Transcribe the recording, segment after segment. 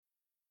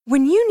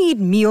When you need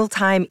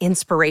mealtime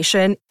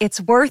inspiration,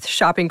 it's worth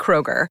shopping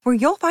Kroger, where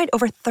you'll find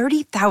over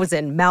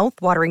 30,000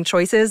 mouth-watering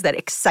choices that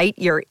excite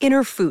your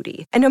inner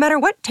foodie. And no matter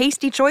what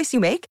tasty choice you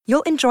make,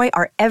 you'll enjoy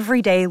our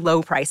everyday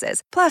low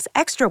prices, plus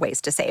extra ways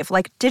to save,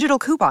 like digital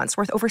coupons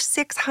worth over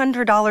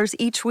 $600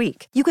 each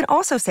week. You can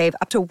also save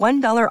up to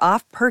 $1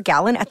 off per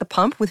gallon at the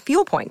pump with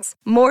fuel points.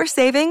 More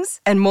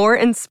savings and more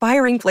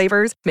inspiring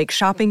flavors make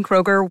shopping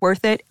Kroger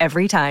worth it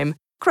every time.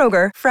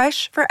 Kroger,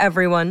 fresh for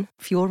everyone.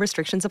 Fuel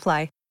restrictions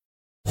apply.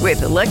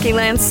 With the Lucky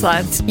Land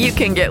Slots, you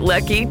can get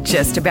lucky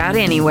just about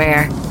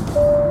anywhere.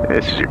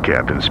 This is your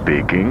captain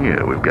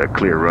speaking. We've got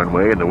clear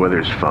runway and the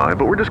weather's fine,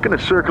 but we're just going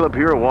to circle up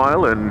here a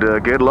while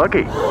and get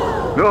lucky.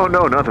 No,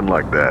 nothing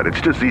like that.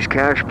 It's just these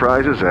cash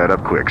prizes add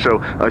up quick. So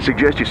I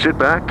suggest you sit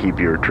back, keep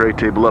your tray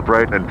table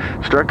upright, and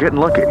start getting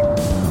lucky.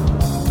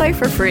 Play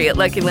for free at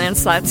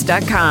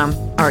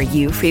LuckyLandSlots.com. Are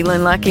you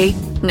feeling lucky?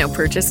 No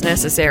purchase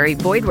necessary.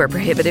 Void where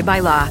prohibited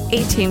by law.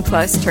 18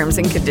 plus terms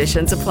and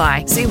conditions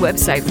apply. See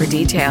website for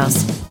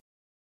details.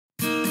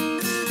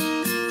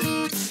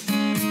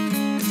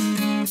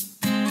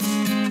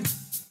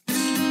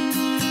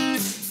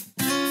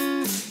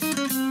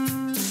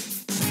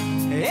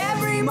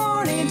 Every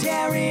morning,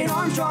 Darren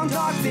Armstrong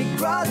talks Big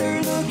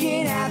Brother,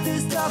 looking at the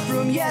stuff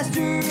from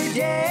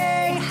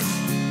yesterday.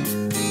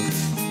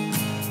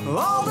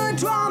 All the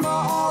drama,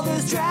 all the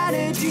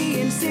strategy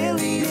and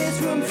silliness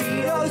from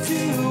Fritos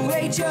to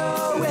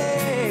HOH.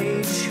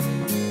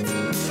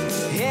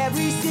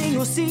 Every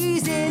single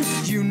season,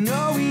 you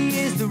know he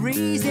is the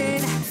reason.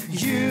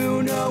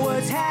 You know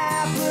what's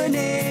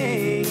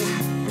happening.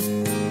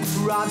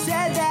 Rob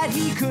said that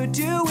he could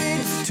do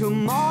it.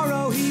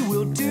 Tomorrow he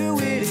will do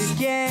it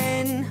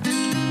again.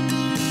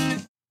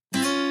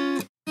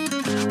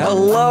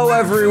 Hello,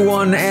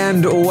 everyone,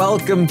 and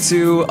welcome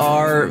to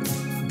our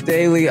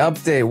daily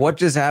update. What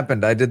just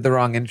happened? I did the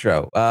wrong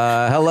intro.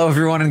 Hello,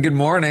 everyone, and good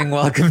morning.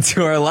 Welcome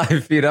to our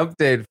live feed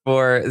update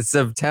for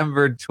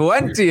September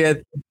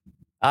 20th.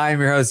 I'm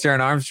your host, Darren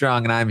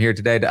Armstrong, and I'm here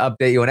today to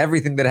update you on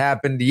everything that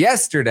happened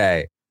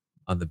yesterday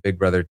on the Big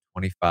Brother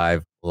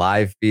 25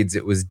 live feeds.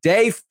 It was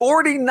day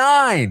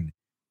 49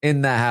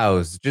 in the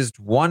house, just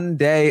one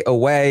day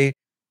away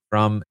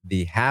from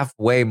the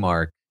halfway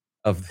mark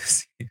of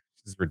this. This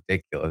is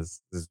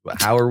ridiculous.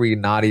 How are we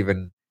not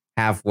even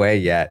halfway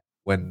yet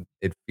when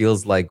it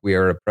feels like we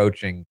are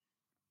approaching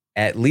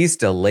at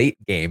least a late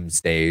game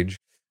stage,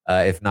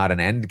 if not an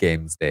end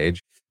game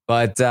stage?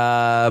 But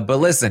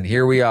listen,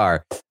 here we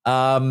are.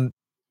 We're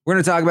going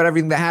to talk about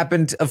everything that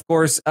happened. Of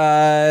course,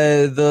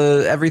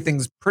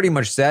 everything's pretty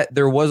much set.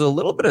 There was a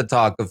little bit of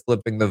talk of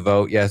flipping the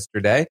vote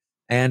yesterday,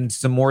 and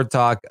some more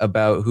talk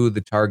about who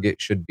the target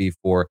should be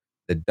for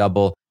the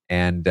double,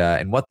 and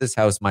what this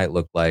house might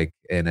look like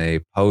in a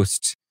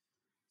post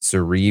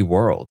Suri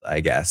world,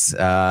 I guess.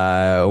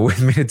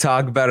 With me to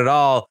talk about it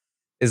all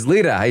is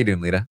Lita. How you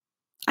doing, Lita?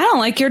 I don't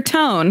like your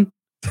tone.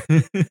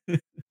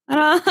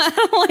 I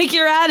don't like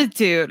your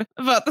attitude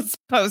about this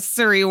post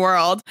Suri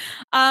world.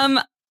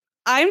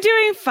 I'm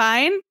doing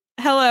fine.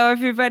 Hello,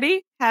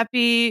 everybody.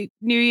 Happy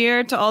New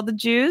Year to all the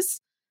Jews.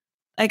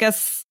 I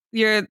guess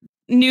your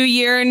New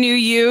Year, New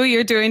You.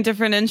 You're doing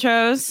different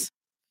intros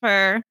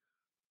for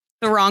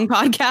the wrong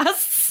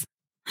podcasts.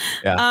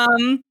 Yeah.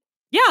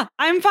 Yeah,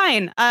 I'm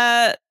fine.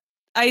 I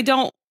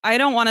don't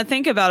want to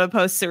think about a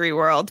post Suri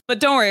world, but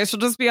don't worry, she'll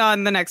just be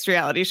on the next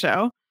reality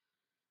show.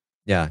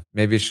 Yeah,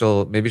 maybe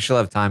she'll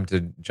have time to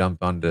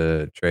jump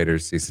onto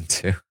Traders season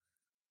 2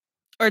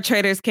 or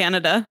Traders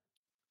Canada.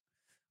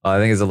 Oh, I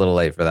think it's a little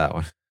late for that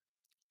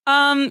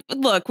one.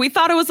 Look, we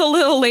thought it was a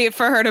little late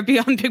for her to be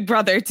on Big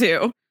Brother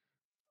too.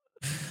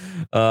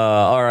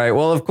 All right.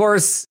 Well, of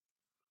course,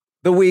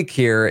 the week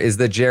here is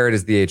that Jared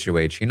is the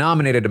HOH. He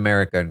nominated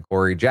America and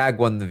Corey. Jag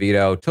won the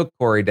veto, took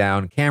Corey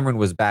down. Cameron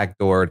was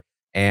backdoored,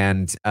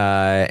 and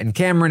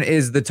Cameron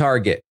is the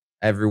target.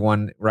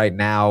 Everyone right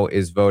now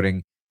is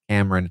voting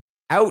Cameron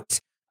out.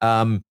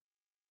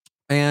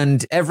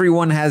 And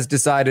everyone has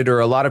decided,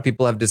 or a lot of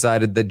people have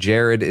decided, that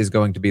Jared is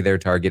going to be their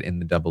target in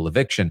the double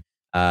eviction.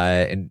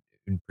 In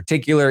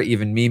particular,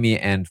 even Mimi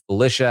and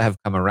Felicia have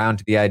come around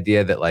to the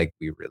idea that, like,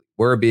 we really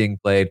were being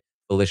played.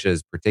 Felicia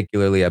is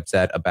particularly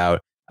upset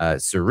about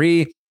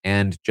Suri,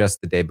 and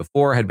just the day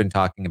before had been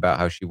talking about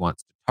how she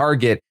wants to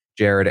target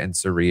Jared and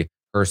Suri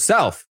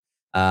herself.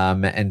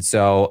 And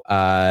so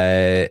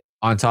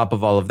on top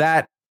of all of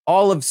that,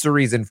 all of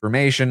Suri's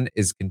information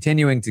is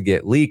continuing to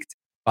get leaked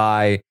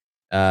by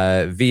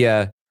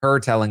via her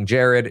telling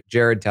Jared,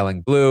 Jared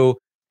telling Blue,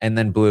 and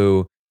then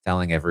Blue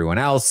telling everyone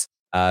else.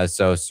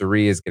 So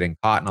Suri is getting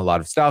caught in a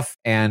lot of stuff.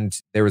 And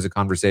there was a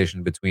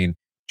conversation between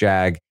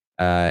Jag,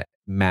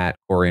 Matt,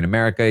 Corey, and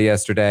America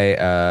yesterday,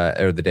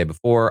 or the day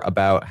before,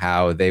 about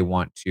how they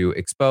want to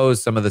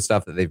expose some of the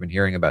stuff that they've been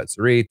hearing about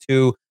Suri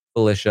to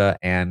Felicia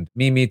and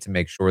Mimi to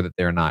make sure that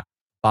they're not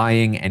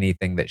buying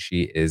anything that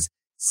she is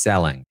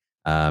selling.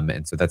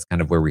 And so that's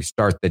kind of where we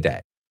start the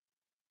day.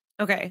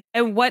 Okay.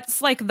 And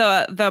what's like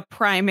the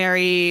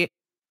primary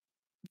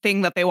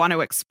thing that they want to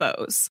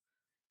expose?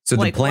 So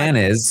like, the plan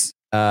is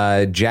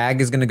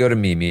Jag is going to go to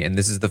Mimi, and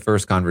this is the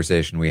first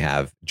conversation we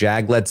have.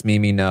 Jag lets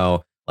Mimi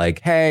know,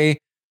 like, hey,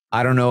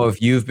 I don't know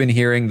if you've been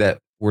hearing that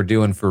we're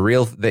doing for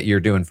real, that you're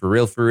doing for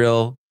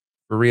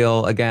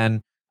real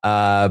again.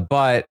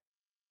 But,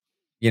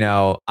 you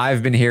know,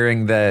 I've been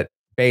hearing that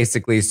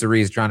basically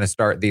Cerie's trying to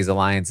start these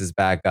alliances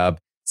back up.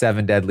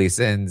 7 Deadly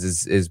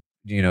Sins is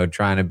you know,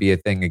 trying to be a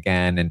thing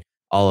again and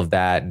all of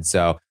that. And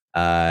so,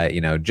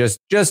 you know, just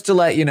to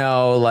let you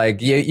know,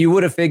 like you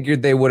would have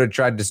figured they would have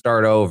tried to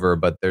start over,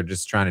 but they're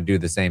just trying to do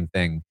the same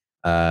thing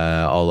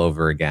all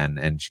over again.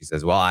 And she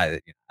says, well, I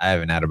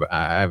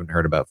haven't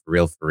heard about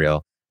for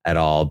real at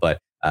all, but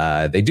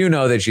they do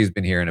know that she's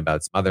been hearing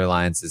about some other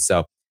alliances.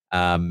 So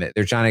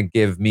they're trying to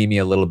give Mimi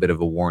a little bit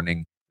of a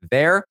warning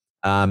there.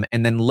 And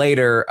then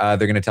later, they're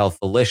going to tell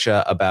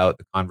Felicia about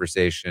the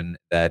conversation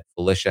that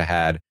Felicia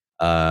had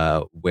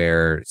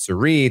where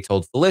Cerie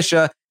told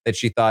Felicia that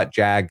she thought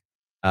Jag,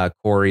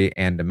 Corey,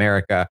 and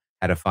America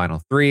had a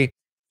final 3.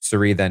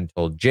 Cerie then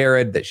told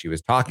Jared that she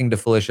was talking to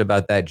Felicia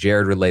about that.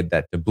 Jared relayed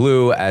that to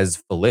Blue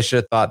as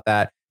Felicia thought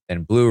that.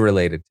 Then Blue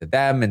related to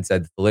them and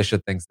said Felicia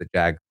thinks that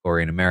Jag,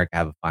 Corey, and America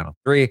have a final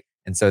 3.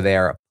 And so they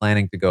are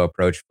planning to go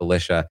approach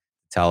Felicia to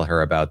tell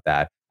her about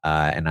that.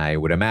 And I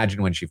would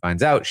imagine when she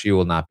finds out, she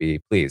will not be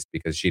pleased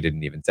because she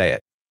didn't even say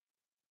it.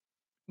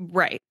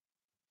 Right.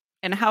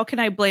 And how can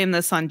I blame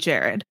this on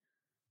Jared?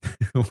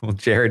 Well,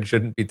 Jared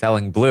shouldn't be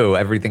telling Blue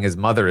everything his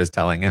mother is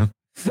telling him.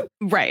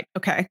 Right.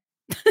 Okay.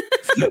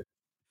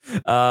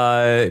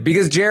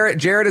 Because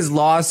Jared is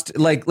lost.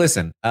 Like,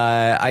 listen,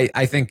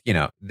 I think, you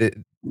know,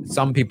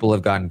 some people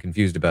have gotten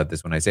confused about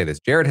this when I say this.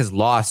 Jared has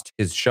lost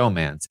his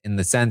showmance in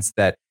the sense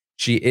that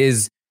she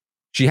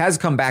has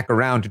come back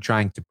around to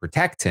trying to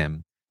protect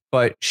him,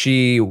 but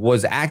she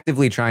was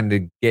actively trying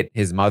to get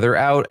his mother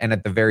out, and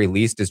at the very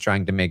least is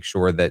trying to make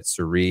sure that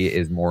Cerie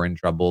is more in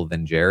trouble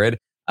than Jared.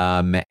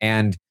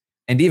 And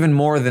even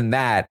more than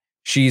that,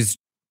 she's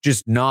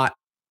just not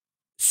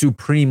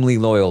supremely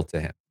loyal to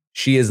him.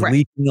 She is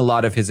leaking a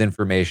lot of his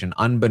information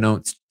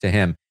unbeknownst to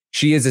him.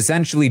 She is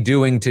essentially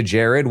doing to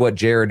Jared what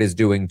Jared is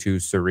doing to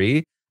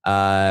Cerie,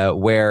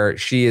 where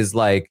she is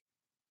like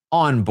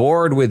on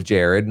board with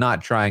Jared,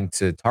 not trying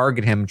to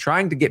target him,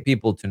 trying to get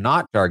people to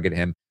not target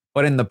him,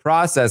 but in the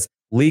process,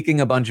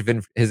 leaking a bunch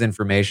of his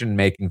information,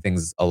 making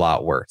things a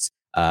lot worse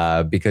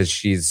because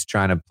she's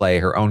trying to play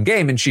her own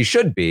game, and she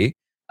should be.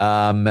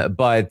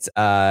 But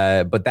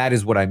that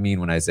is what I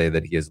mean when I say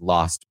that he has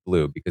lost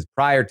Blue, because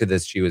prior to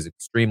this, she was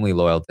extremely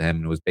loyal to him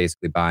and was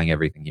basically buying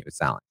everything he was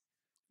selling.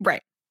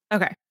 Right.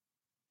 Okay.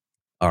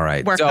 All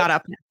right. Work that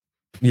up now.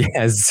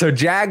 Yes. So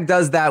Jag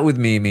does that with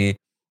Mimi.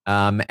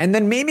 And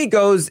then Mimi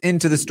goes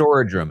into the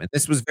storage room. And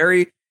this was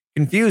very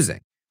confusing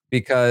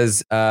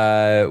because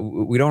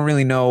we don't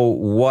really know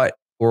what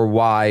or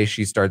why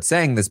she starts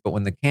saying this. But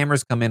when the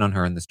cameras come in on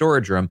her in the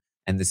storage room,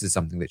 and this is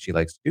something that she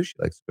likes to do, she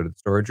likes to go to the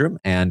storage room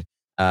and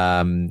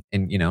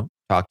you know,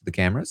 talk to the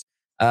cameras.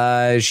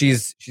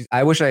 She's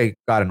I wish I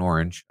got an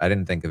orange. I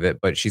didn't think of it,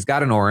 but she's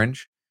got an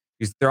orange.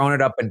 She's throwing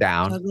it up and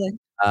down. Totally.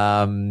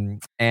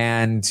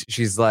 And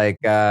she's like,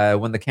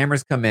 when the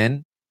cameras come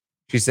in,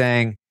 she's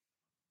saying,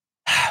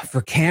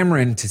 for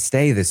Cameron to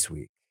stay this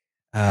week.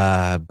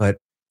 But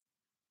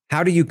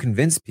how do you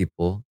convince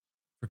people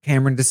for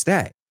Cameron to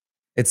stay?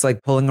 It's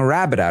like pulling a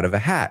rabbit out of a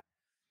hat.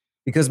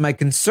 Because my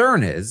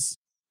concern is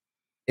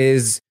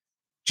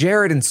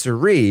Jared and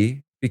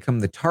Cerie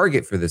become the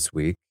target for this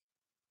week,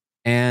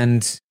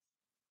 and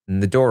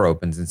the door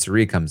opens and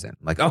Cerie comes in. I'm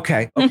like,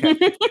 okay.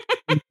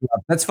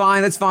 That's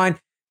fine.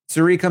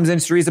 Cerie comes in,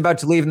 Cerie's about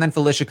to leave, and then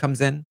Felicia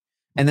comes in,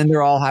 and then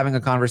they're all having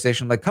a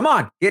conversation like, come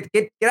on, get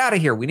out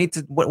of here. We need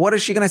to, what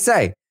is she going to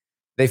say?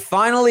 They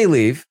finally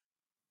leave.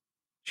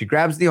 She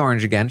grabs the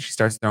orange again. She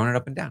starts throwing it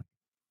up and down.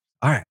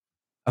 All right.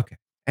 Okay.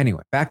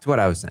 Anyway, back to what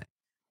I was saying.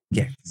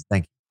 Yes.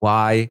 Thank you.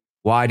 Why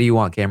do you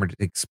want Cameron to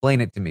explain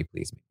it to me,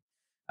 please?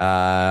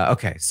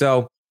 Okay.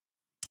 So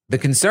the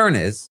concern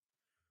is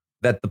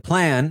that the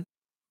plan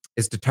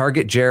is to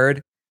target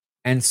Jared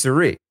and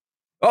Cerie.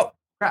 Oh,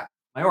 crap.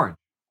 My orange.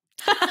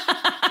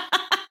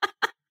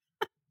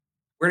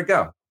 Where'd it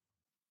go?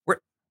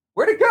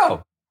 Where'd it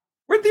go?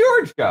 Where'd the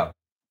orange go?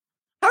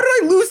 How did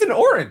I lose an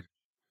orange?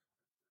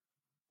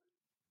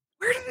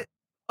 Where did it?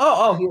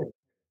 Oh, here.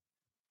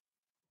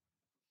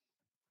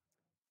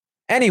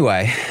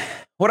 Anyway,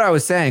 what I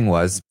was saying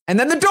was, and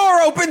then the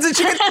door opens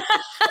and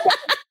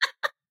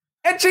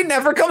and she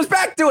never comes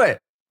back to it.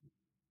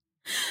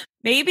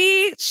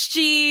 Maybe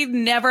she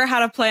never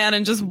had a plan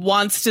and just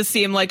wants to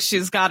seem like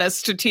she's got a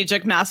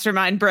strategic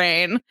mastermind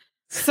brain.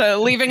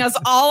 So leaving us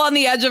all on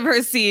the edge of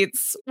her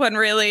seats when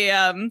really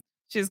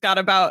she's got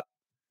about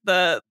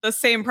the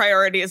same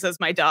priorities as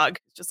my dog.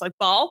 Just like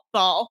ball.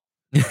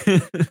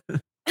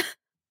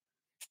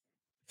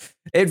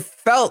 It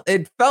felt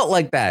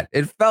like that.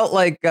 It felt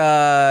like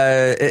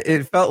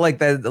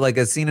that, like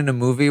a scene in a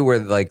movie where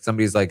like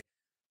somebody's like,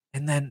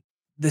 and then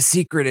the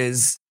secret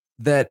is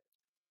that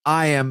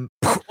I am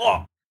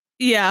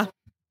yeah,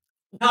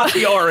 not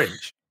the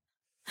orange.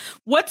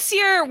 What's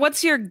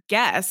your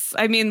guess?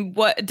 I mean,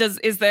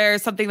 is there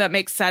something that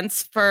makes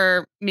sense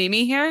for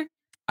Mimi here?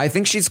 I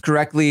think she's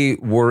correctly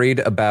worried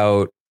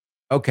about,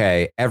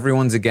 okay,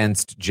 everyone's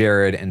against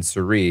Jared and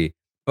Suri,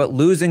 but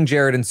losing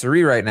Jared and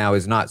Suri right now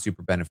is not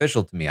super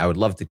beneficial to me. I would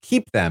love to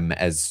keep them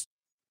as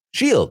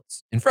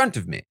shields in front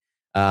of me.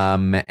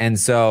 And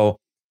so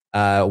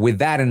with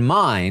that in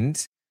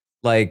mind,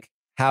 like,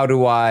 how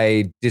do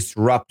I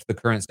disrupt the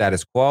current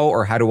status quo,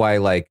 or how do I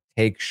like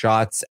take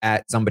shots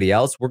at somebody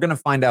else? We're going to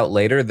find out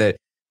later that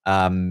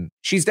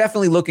she's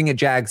definitely looking at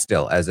Jag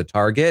still as a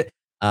target.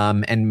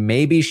 And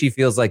maybe she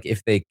feels like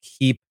if they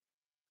keep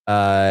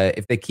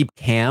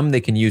Cam,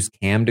 they can use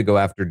Cam to go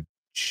after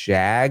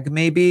Jag,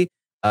 maybe,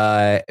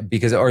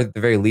 because, or at the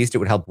very least, it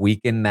would help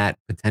weaken that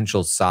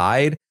potential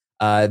side.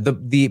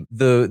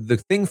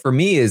 The thing for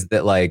me is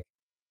that like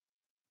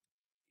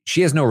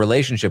she has no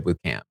relationship with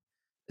Cam,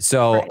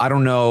 so Right. I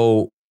don't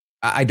know.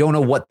 I don't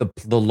know what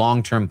the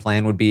long-term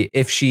plan would be,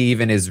 if she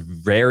even is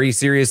very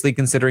seriously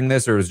considering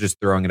this or is just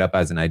throwing it up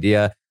as an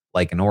idea,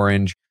 like an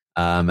orange.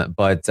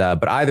 But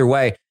either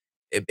way,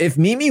 if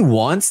Mimi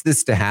wants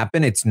this to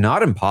happen, it's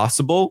not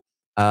impossible.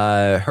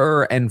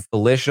 Her and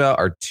Felicia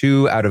are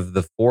 2 out of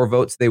the 4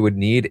 votes they would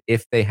need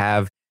if they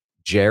have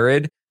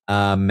Jared.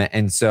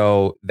 And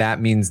so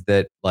that means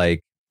that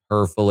like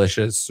her,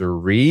 Felicia,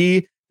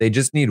 Suri, they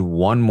just need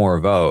 1 more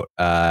vote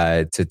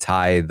to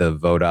tie the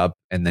vote up,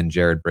 and then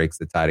Jared breaks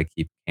the tie to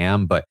keep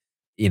Cam. But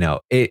you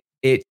know,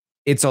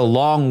 it's a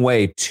long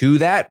way to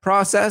that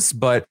process.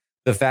 But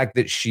the fact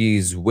that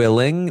she's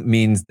willing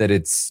means that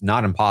it's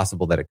not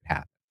impossible that it could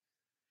happen.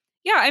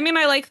 Yeah, I mean,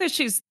 I like that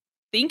she's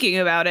thinking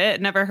about it.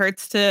 It never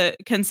hurts to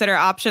consider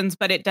options,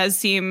 but it does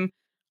seem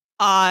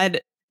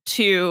odd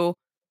to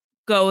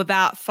go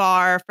that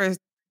far for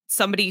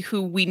somebody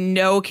who we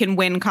know can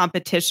win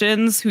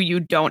competitions who you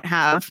don't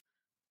have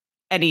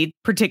any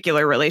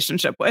particular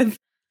relationship with.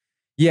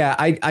 Yeah,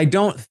 I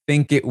don't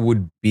think it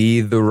would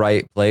be the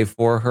right play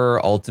for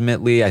her.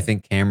 Ultimately, I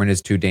think Cameron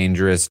is too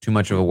dangerous, too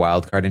much of a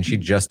wild card, and she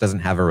just doesn't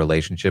have a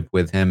relationship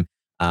with him.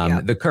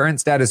 The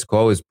current status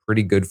quo is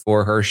pretty good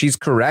for her. She's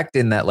correct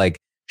in that like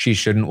she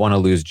shouldn't want to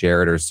lose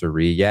Jared or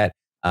Suri yet.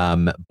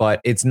 But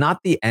it's not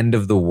the end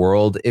of the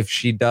world if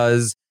she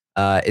does,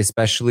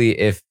 especially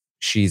if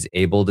she's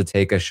able to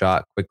take a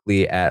shot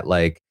quickly at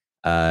like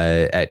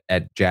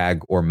at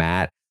Jag or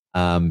Matt.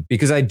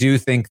 Because I do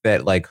think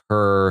that like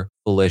her,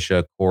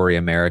 Felicia, Corey,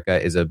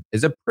 America is a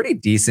pretty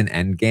decent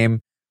end game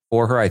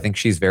for her. I think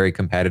she's very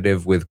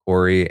competitive with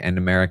Corey and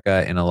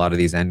America in a lot of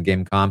these end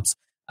game comps.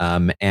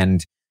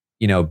 And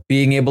you know,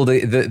 being able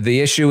to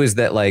the issue is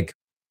that like,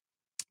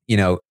 you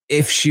know,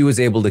 if she was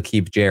able to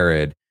keep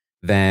Jared,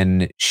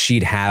 then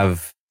she'd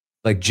have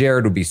like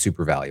Jared would be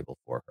super valuable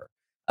for her.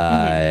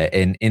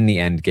 In the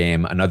end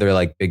game, another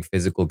like big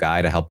physical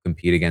guy to help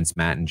compete against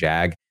Matt and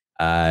Jag,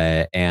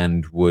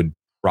 and would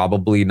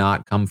probably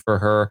not come for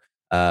her.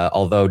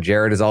 Although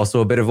Jared is also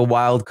a bit of a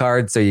wild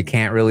card, so you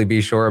can't really be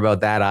sure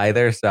about that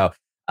either. So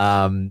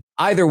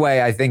either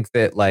way, I think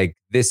that like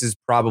this is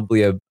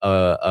probably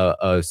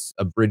a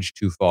bridge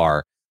too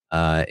far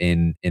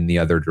in the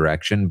other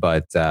direction.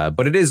 But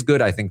it is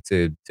good, I think,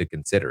 to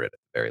consider it at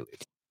the very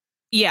least.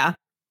 Yeah,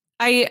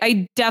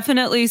 I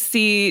definitely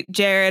see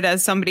Jared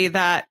as somebody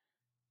that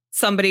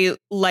somebody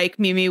like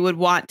Mimi would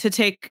want to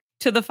take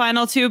to the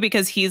final 2,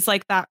 because he's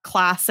like that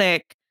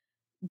classic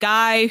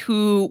guy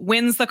who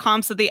wins the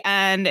comps at the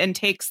end and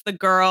takes the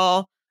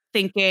girl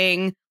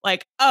thinking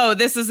like, oh,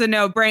 this is a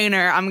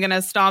no-brainer. I'm going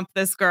to stomp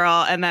this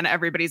girl. And then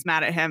everybody's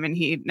mad at him and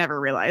he never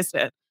realized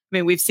it. I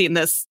mean, we've seen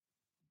this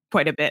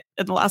quite a bit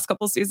in the last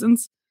couple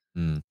seasons.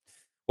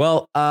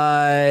 Well,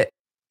 so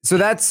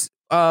that's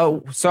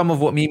some of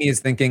what Mimi is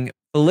thinking.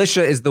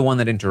 Felicia is the one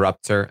that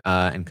interrupts her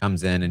and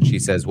comes in, and she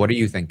says, "What are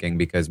you thinking?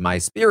 Because my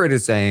spirit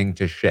is saying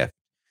to shift."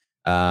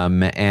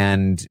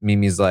 And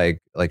Mimi's like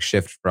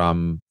shift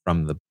from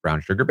the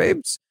Brown Sugar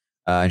Babes.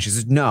 And she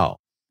says, no,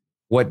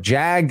 what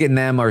Jag and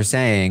them are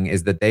saying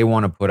is that they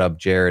want to put up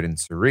Jared and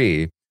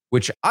Suri,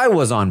 which I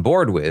was on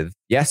board with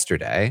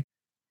yesterday.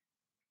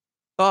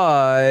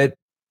 But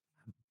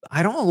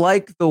I don't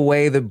like the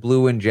way that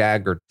Blue and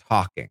Jag are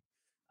talking.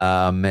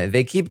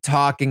 They keep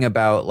talking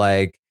about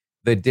like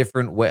the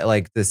different way,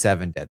 like the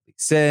 7 deadly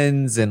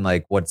sins and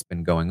like what's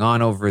been going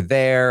on over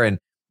there. And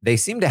they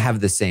seem to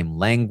have the same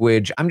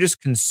language. I'm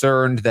just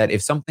concerned that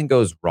if something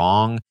goes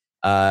wrong,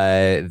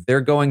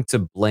 they're going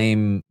to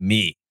blame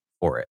me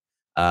for it.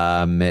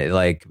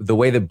 Like the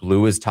way that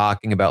Blue is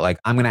talking about, like,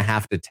 I'm going to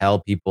have to tell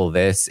people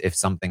this if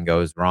something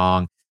goes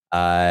wrong.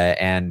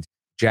 And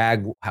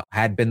Jag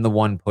had been the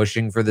one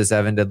pushing for the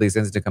 7 deadly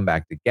sins to come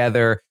back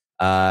together.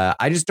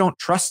 I just don't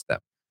trust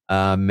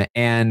them.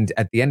 And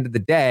at the end of the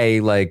day,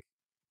 like,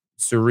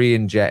 Suri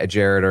and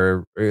Jared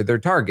are their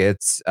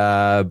targets,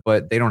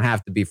 but they don't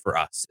have to be for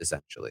us,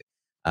 essentially.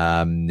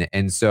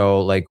 And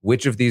so, like,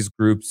 which of these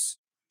groups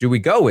do we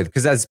go with?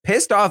 Because as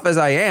pissed off as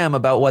I am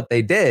about what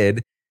they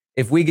did,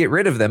 if we get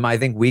rid of them, I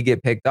think we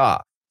get picked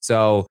off.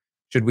 So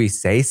should we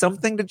say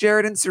something to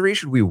Jared and Suri?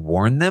 Should we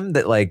warn them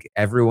that, like,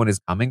 everyone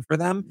is coming for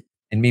them?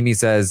 And Mimi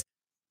says,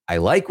 I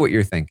like what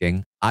you're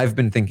thinking. I've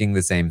been thinking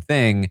the same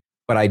thing,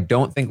 but I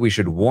don't think we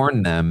should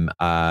warn them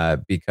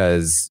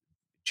because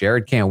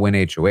Jared can't win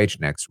HOH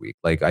next week.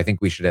 Like, I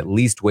think we should at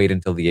least wait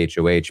until the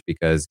HOH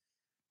because,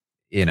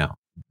 you know,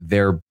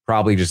 they're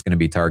probably just going to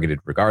be targeted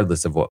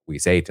regardless of what we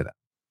say to them.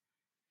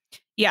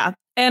 Yeah.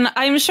 And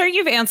I'm sure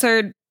you've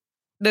answered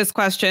this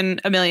question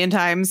a million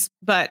times,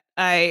 but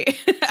I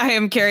I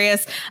am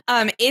curious.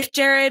 If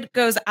Jared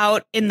goes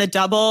out in the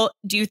double,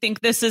 do you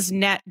think this is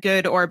net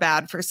good or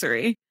bad for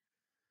Suri?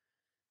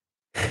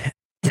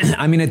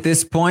 I mean, at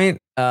this point,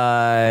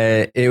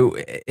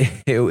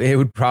 it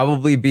would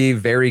probably be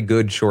very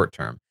good short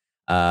term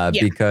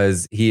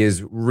because he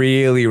is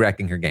really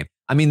wrecking her game.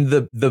 I mean,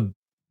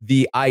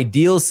 the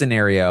ideal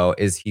scenario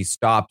is he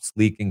stops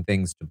leaking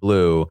things to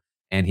Blue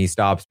and he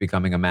stops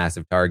becoming a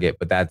massive target,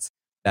 but that's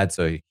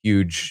a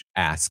huge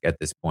ask at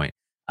this point.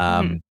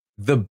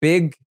 The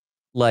big,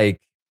 like,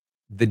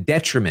 the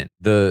detriment,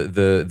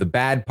 the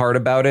bad part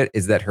about it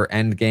is that her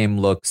end game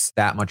looks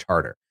that much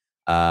harder.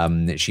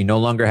 She no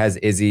longer has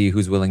Izzy,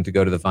 who's willing to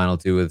go to the final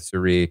two with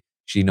Suri.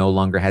 She no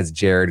longer has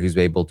Jared, who's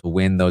able to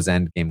win those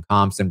end game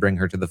comps and bring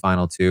her to the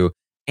final two.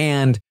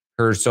 And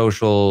her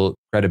social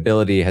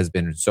credibility has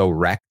been so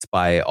wrecked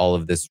by all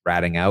of this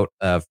ratting out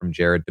from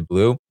Jared to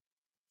Blue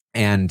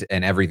and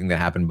everything that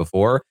happened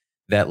before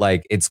that,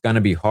 like, it's going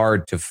to be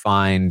hard to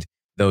find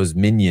those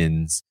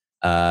minions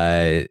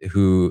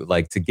who,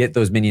 like, to get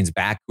those minions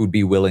back who'd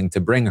be willing to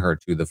bring her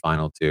to the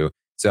final two.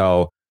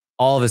 So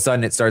all of a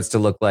sudden it starts to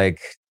look like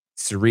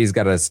Suri's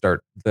got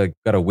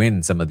to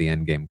win some of the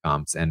end game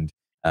comps, and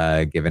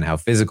given how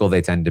physical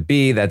they tend to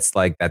be,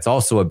 that's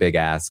also a big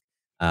ask.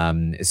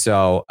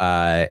 So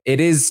it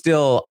is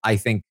still, I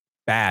think,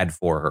 bad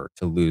for her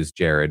to lose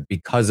Jared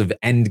because of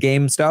end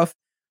game stuff.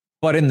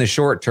 But in the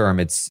short term,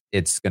 it's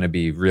going to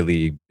be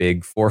really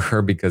big for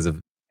her because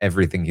of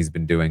everything he's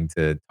been doing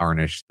to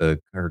tarnish her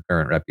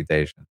current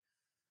reputation.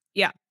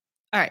 Yeah.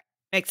 All right.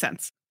 Makes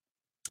sense.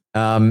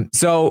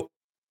 So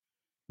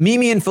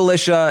Mimi and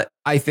Felicia,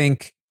 I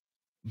think,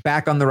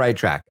 back on the right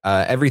track.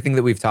 Everything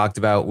that we've talked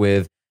about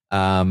with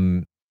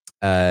like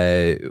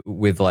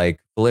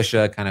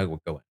Felicia kind of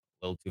going a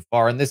little too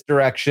far in this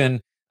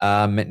direction.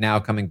 Now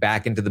coming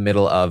back into the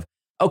middle of,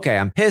 okay,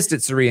 I'm pissed at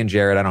Suri and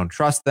Jared. I don't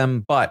trust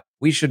them, but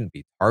we shouldn't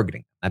be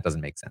targeting them. That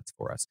doesn't make sense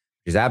for us,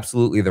 which is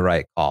absolutely the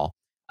right call.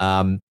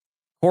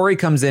 Corey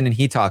comes in and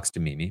he talks to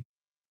Mimi.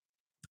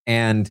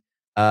 And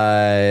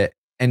so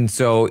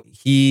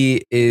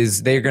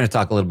they're going to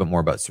talk a little bit more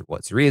about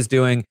what Suri is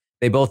doing.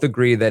 They both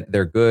agree that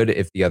they're good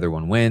if the other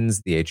one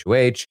wins the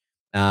HOH.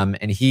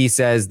 And he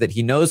says that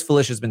he knows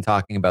Felicia's been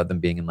talking about them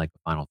being in like the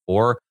final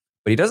four,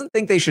 but he doesn't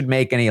think they should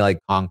make any like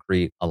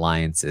concrete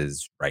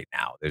alliances right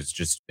now. There's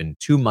just been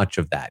too much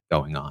of that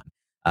going on.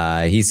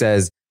 He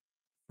says,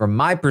 from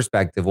my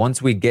perspective,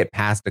 once we get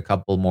past a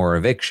couple more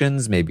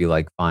evictions, maybe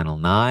like final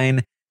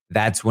 9,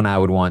 that's when I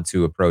would want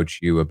to approach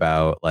you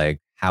about like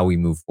how we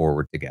move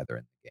forward together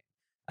in the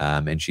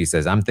game. And she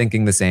says, I'm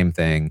thinking the same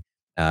thing.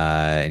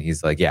 And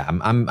he's like, yeah,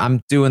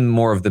 I'm doing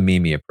more of the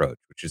Mimi approach,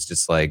 which is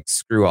just like,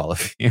 screw all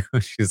of you.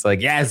 She's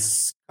like,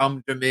 yes,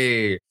 come to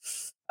me.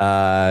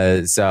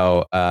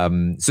 So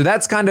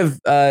that's kind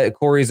of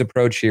Corey's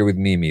approach here with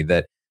Mimi,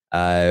 that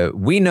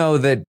we know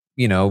that,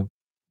 you know,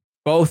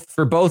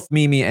 both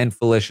Mimi and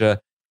Felicia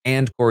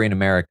and Corey in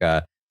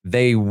America,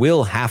 they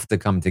will have to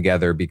come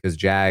together because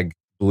Jag,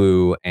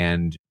 Blue,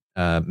 and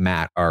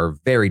Matt are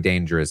very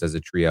dangerous as a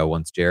trio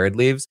once Jared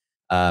leaves.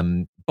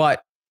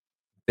 But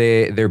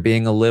they're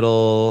being a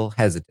little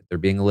hesitant. They're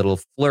being a little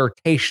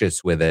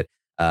flirtatious with it.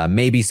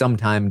 Maybe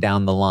sometime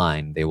down the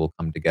line, they will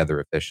come together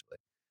officially.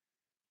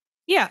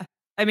 Yeah.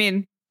 I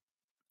mean,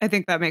 I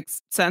think that makes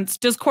sense.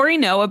 Does Corey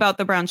know about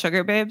the brown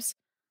sugar babes?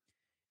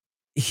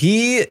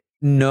 He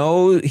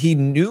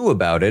knew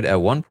about it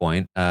at one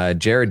point.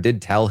 Jared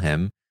did tell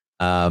him.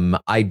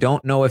 I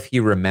don't know if he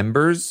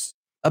remembers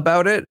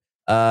about it.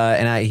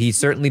 And he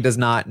certainly does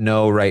not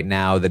know right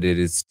now that it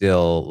is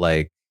still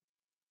like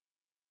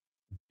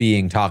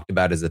being talked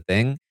about as a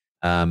thing.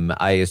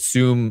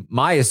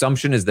 My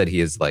assumption is that he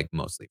has like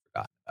mostly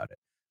forgotten about it.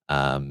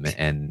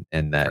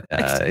 And that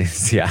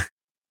yeah.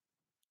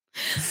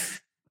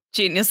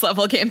 Genius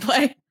level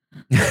gameplay.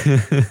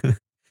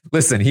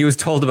 Listen, he was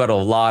told about a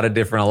lot of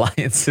different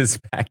alliances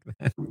back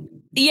then.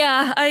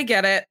 Yeah, I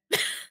get it.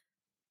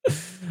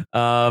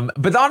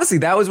 But honestly,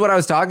 that was what I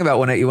was talking about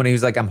when he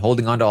was like, I'm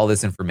holding on to all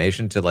this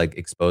information to like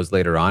expose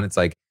later on. It's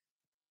like,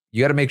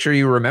 you got to make sure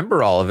you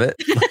remember all of it.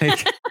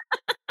 Like,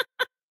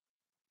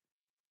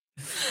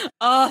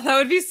 oh, that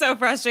would be so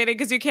frustrating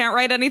because you can't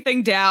write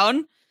anything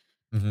down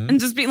and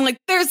just being like,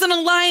 there's an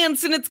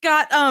alliance and it's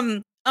got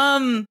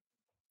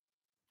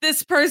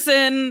this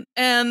person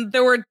and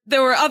there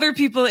were other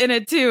people in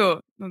it too.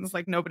 And it's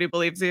like, nobody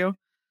believes you.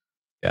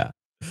 Yeah.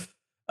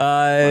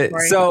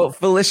 So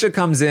Felicia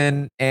comes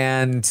in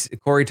and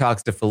Corey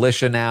talks to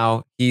Felicia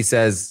now. He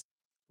says,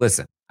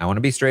 listen, I want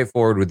to be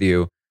straightforward with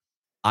you.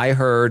 I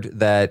heard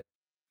that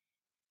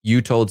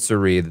you told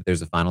Suri that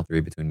there's a final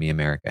 3 between me,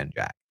 America, and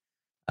Jack.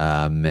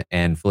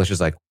 And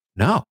Felicia's like,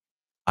 no,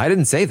 I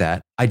didn't say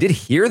that. I did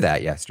hear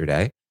that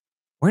yesterday.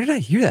 Where did I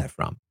hear that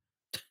from?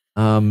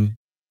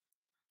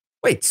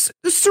 Wait,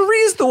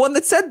 Suri is the one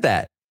that said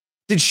that.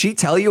 Did she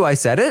tell you I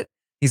said it?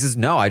 He says,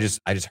 no, I just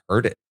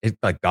heard it. It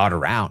like got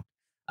around.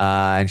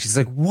 And she's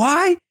like,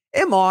 why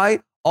am I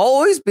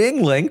always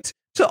being linked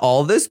to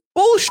all this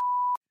bullshit?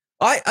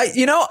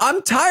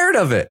 I'm tired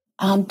of it.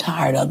 I'm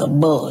tired of the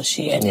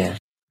bullshit. Yeah.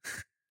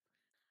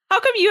 How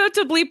come you have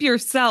to bleep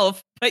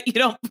yourself, but you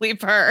don't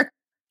bleep her?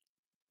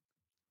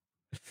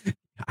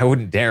 I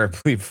wouldn't dare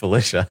bleep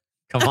Felicia.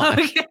 Come on.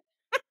 Okay.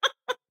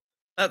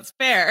 That's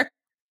fair.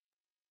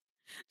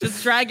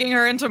 Just dragging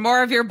her into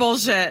more of your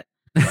bullshit.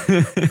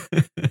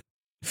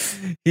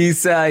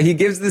 He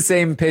gives the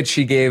same pitch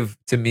he gave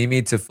to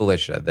Mimi to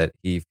Felicia, that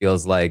he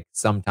feels like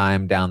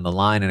sometime down the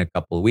line in a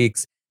couple of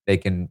weeks they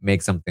can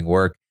make something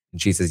work.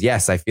 And she says,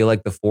 yes, I feel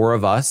like the four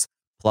of us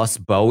plus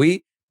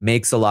Bowie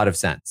makes a lot of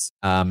sense.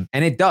 And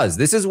it does.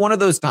 This is one of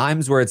those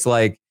times where it's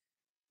like,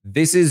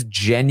 this is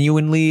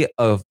genuinely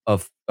a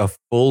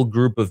full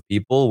group of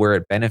people where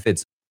it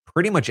benefits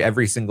pretty much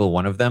every single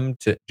one of them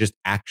to just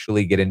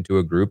actually get into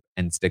a group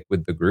and stick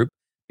with the group,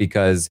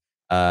 because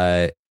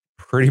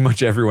pretty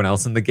much everyone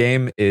else in the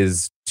game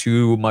is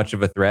too much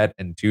of a threat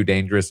and too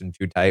dangerous and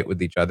too tight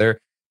with each other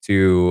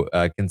to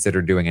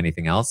consider doing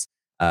anything else.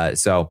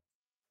 So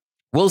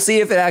we'll see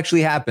if it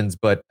actually happens,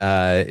 but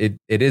it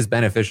is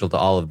beneficial to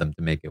all of them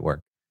to make it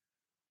work.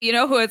 You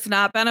know who it's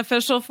not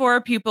beneficial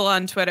for? People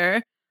on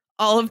Twitter.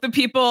 All of the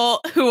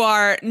people who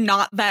are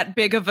not that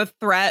big of a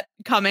threat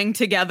coming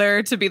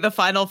together to be the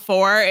final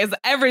four is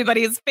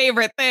everybody's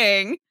favorite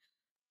thing.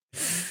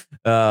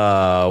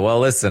 Well,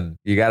 listen,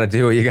 you got to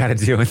do what you got to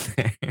do in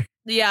there.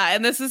 Yeah,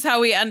 and this is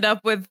how we end up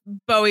with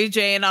Bowie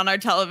Jane on our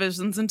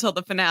televisions until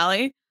the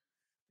finale.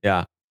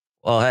 Yeah.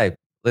 Well, hey,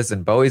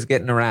 listen, Bowie's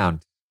getting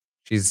around.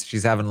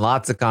 She's having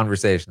lots of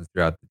conversations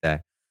throughout the day.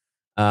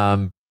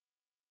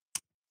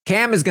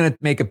 Cam is going to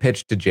make a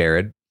pitch to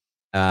Jared,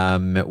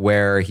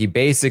 where he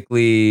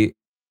basically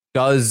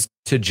does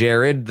to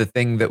Jared the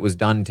thing that was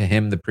done to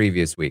him the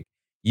previous week.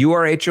 You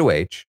are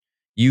HOH.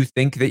 You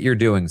think that you're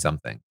doing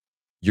something.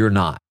 You're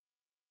not.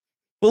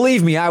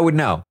 Believe me, I would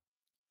know.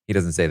 He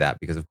doesn't say that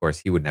because, of course,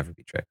 he would never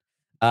be tricked.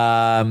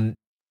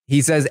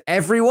 He says,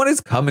 everyone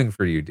is coming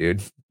for you,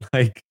 dude.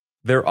 Like,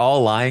 they're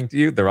all lying to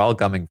you. They're all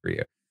coming for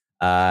you.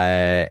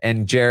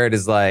 And Jared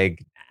is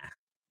like,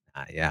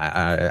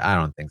 I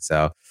don't think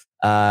so.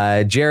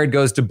 Jared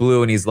goes to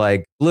Blue and he's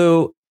like,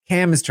 Blue,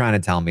 Cam is trying to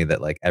tell me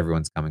that like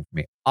everyone's coming for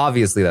me.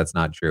 Obviously, that's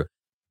not true.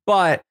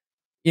 But,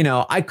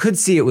 I could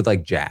see it with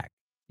like Jag.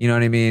 You know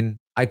what I mean?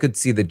 I could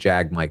see that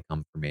Jag might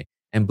come for me.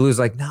 And Blue's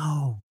like,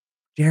 no,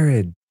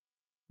 Jared,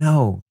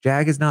 no,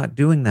 Jag is not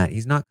doing that.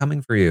 He's not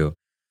coming for you.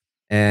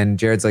 And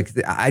Jared's like,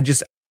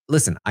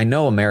 listen, I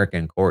know America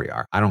and Corey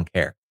are. I don't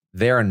care.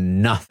 They are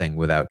nothing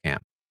without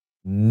Cam.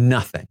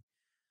 Nothing.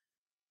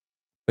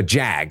 But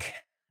Jag,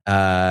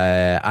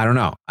 I don't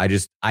know.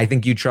 I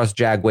think you trust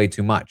Jag way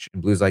too much.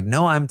 And Blue's like,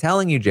 no, I'm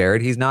telling you,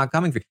 Jared, he's not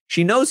coming for you.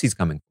 She knows he's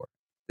coming for her.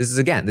 This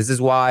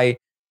is why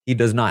he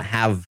does not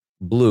have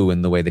Blue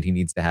in the way that he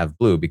needs to have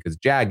Blue, because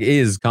Jag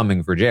is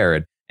coming for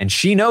Jared. And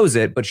she knows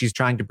it, but she's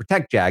trying to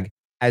protect Jag,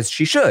 as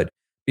she should,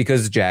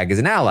 because Jag is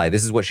an ally.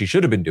 This is what she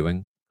should have been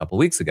doing a couple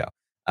weeks ago.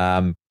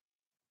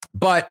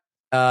 But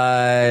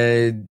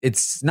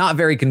it's not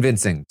very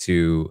convincing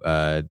to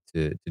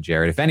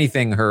Jared. If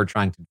anything, her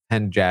trying to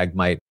defend Jag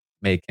might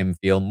make him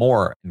feel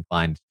more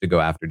inclined to go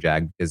after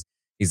Jag, because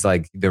he's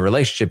like, the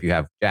relationship you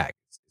have with Jag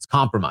is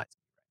compromised.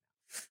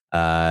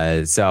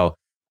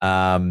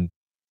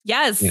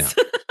 Yes.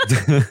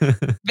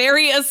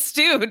 Very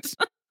astute.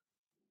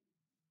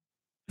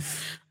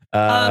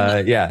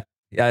 Yeah.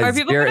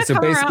 Jared, so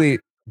basically,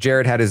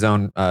 Jared had his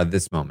own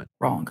this moment.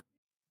 Wrong.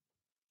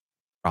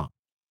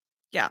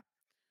 Yeah.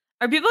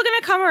 Are people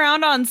going to come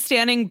around on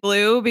standing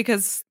Blue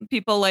because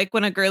people like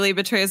when a girly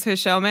betrays her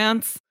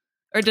showmance?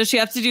 Or does she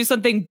have to do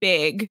something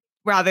big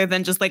rather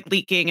than just like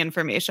leaking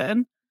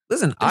information?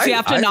 Listen, does she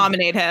have to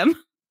nominate him?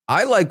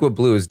 I like what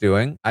Blue is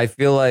doing. I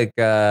feel like like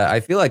I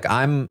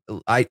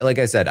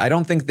said, I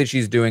don't think that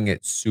she's doing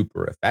it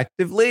super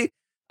effectively.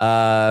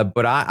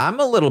 But I'm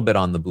a little bit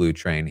on the Blue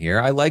train here.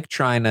 I like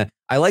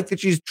that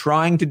she's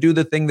trying to do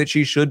the thing that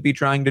she should be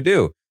trying to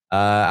do.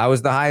 I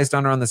was the highest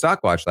on her on the stock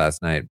watch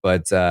last night,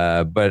 but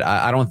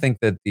I don't think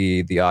that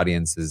the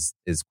audience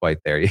is quite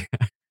there yet.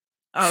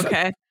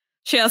 Okay.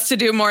 She has to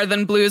do more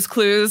than Blue's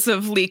Clues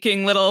of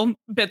leaking little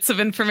bits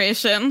of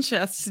information. She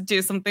has to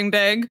do something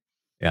big.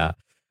 Yeah.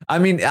 I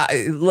mean,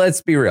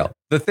 let's be real.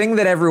 The thing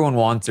that everyone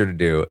wants her to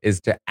do is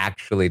to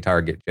actually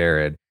target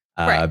Jared,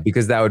 right,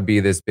 because that would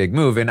be this big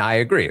move. And I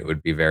agree. It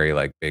would be very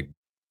like big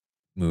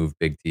move,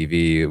 big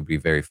TV. It would be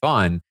very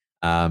fun.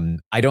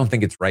 I don't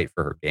think it's right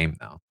for her game,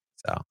 though.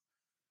 So,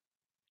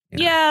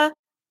 yeah,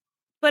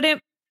 but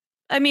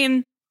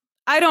I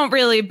don't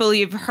really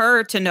believe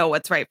her to know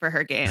what's right for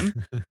her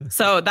game.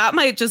 So that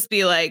might just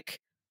be like,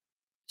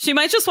 she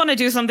might just want to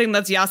do something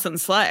that's Yas and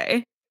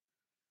Slay.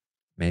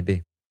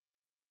 Maybe.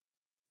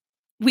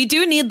 We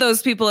do need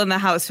those people in the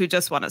house who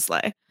just want to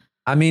slay.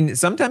 I mean,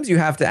 sometimes you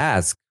have to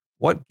ask,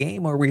 what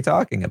game are we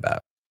talking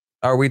about?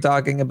 Are we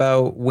talking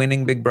about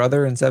winning Big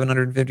Brother and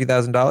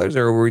 $750,000,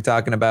 or are we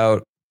talking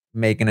about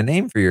making a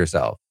name for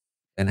yourself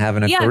and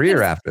having a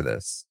career after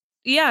this?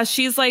 Yeah,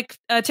 she's like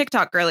a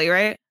TikTok girly,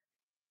 right?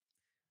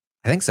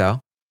 I think so.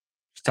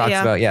 She talks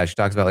about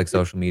like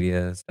social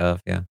media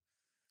stuff. Yeah.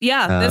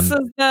 Yeah, this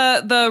is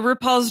the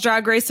RuPaul's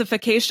Drag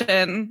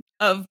Racification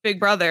of Big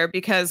Brother,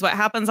 because what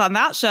happens on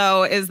that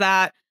show is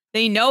that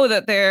they know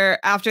that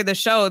after the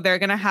show, they're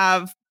going to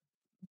have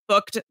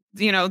booked,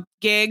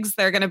 gigs.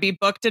 They're going to be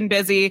booked and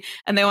busy,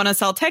 and they want to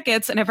sell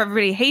tickets. And if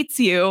everybody hates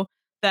you,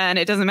 then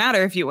it doesn't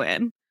matter if you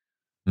win.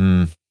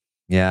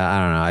 Yeah, I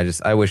don't know.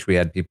 I wish we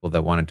had people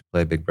that wanted to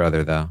play Big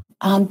Brother, though.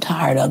 I'm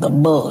tired of the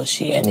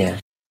bullshit. Yeah.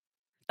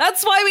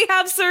 That's why we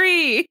have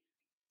Suri.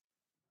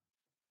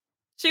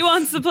 She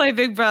wants to play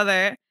Big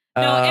Brother.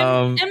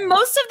 No, and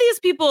most of these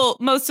people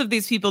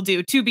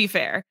do, to be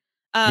fair.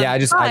 I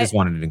just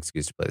wanted an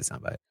excuse to play the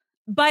soundbite.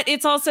 But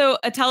it's also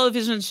a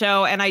television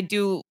show, and I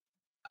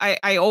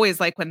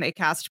always like when they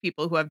cast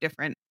people who have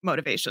different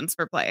motivations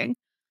for playing.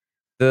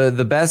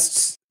 The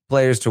best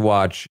players to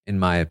watch, in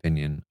my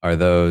opinion, are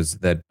those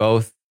that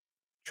both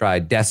try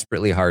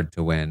desperately hard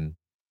to win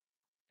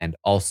and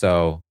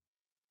also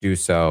do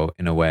so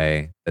in a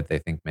way that they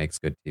think makes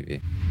good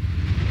TV.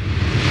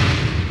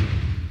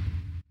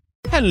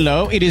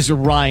 Hello, it is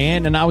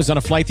Ryan, and I was on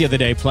a flight the other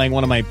day playing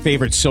one of my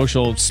favorite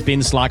social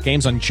spin slot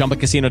games on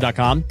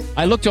ChumbaCasino.com.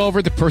 I looked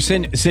over the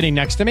person sitting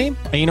next to me,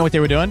 and you know what they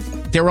were doing?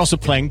 They were also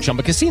playing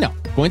Chumba Casino.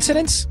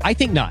 Coincidence? I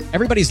think not.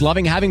 Everybody's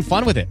loving having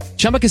fun with it.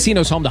 Chumba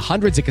Casino is home to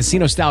hundreds of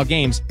casino-style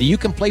games that you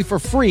can play for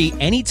free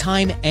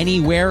anytime,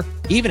 anywhere,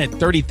 even at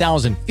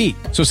 30,000 feet.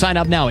 So sign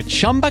up now at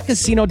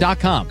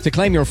ChumbaCasino.com to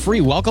claim your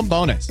free welcome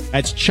bonus.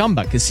 That's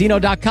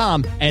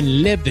ChumbaCasino.com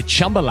and live the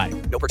Chumba life.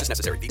 No purchase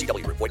necessary.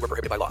 VGW. Void where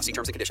prohibited by law. See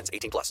terms and conditions.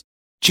 18+.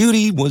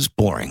 Judy was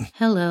boring.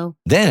 Hello.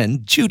 Then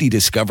Judy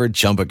discovered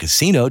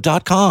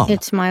ChumbaCasino.com.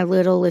 It's my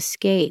little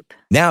escape.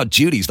 Now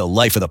Judy's the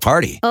life of the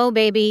party. Oh,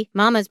 baby,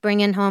 mama's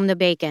bringing home the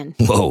bacon.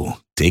 Whoa,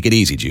 take it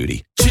easy,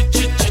 Judy.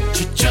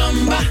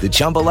 The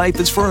Chumba life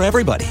is for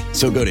everybody.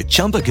 So go to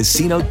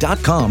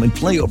ChumbaCasino.com and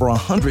play over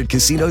 100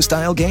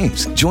 casino-style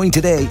games. Join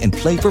today and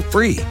play for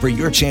free for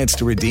your chance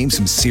to redeem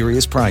some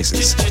serious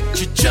prizes.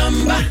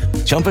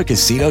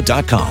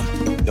 ChumbaCasino.com.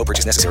 No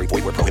purchase necessary.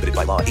 Void where prohibited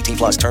by law.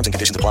 18+. Terms and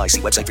conditions apply.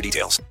 See website for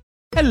details.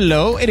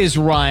 Hello, it is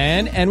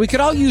Ryan, and we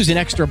could all use an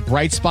extra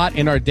bright spot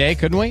in our day,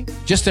 couldn't we?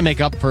 Just to make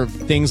up for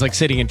things like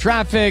sitting in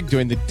traffic,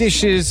 doing the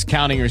dishes,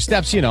 counting your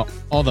steps,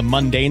 all the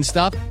mundane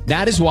stuff.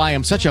 That is why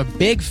I'm such a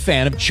big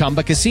fan of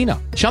Chumba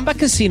Casino. Chumba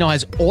Casino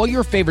has all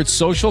your favorite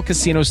social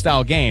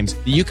casino-style games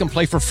that you can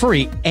play for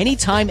free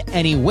anytime,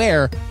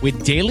 anywhere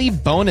with daily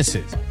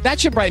bonuses. That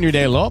should brighten your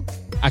day a little.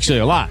 Actually,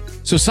 a lot.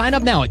 So sign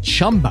up now at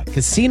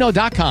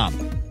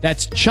ChumbaCasino.com.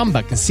 That's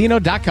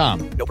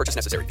ChumbaCasino.com. No purchase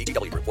necessary.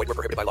 VGW. Void where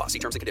prohibited by law. See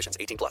terms and conditions.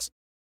 18+.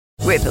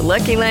 With the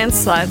Lucky Land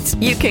Slots,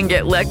 you can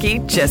get lucky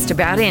just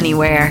about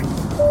anywhere.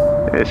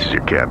 This is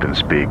your captain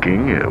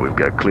speaking. We've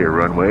got clear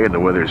runway and the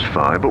weather's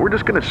fine, but we're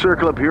just going to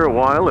circle up here a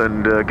while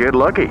and get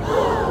lucky.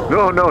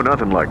 No,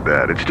 nothing like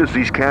that. It's just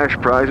these cash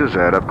prizes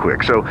add up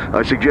quick. So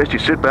I suggest you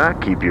sit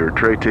back, keep your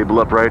tray table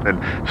upright,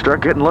 and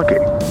start getting lucky.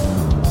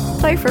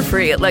 Play for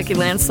free at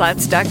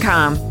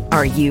LuckyLandSlots.com.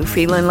 Are you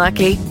feeling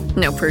lucky?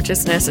 No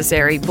purchase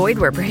necessary. Void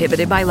where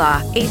prohibited by law.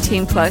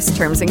 18+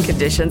 terms and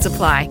conditions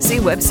apply. See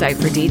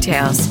website for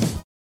details.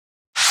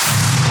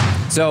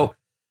 So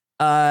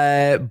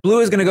Blue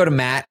is going to go to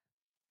Matt,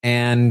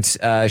 and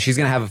she's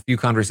going to have a few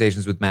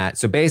conversations with Matt.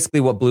 So basically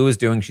what Blue is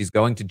doing, she's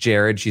going to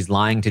Jared. She's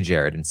lying to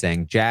Jared and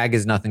saying, Jag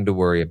is nothing to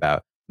worry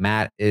about.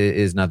 Matt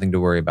is nothing to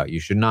worry about.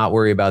 You should not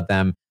worry about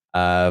them.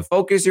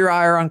 Focus your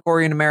ire on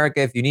Corey in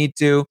America if you need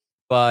to,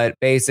 but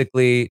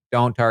basically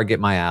don't target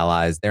my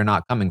allies. They're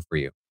not coming for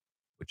you,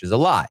 which is a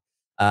lie.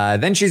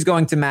 Then she's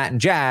going to Matt and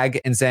Jag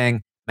and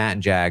saying, Matt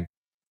and Jag,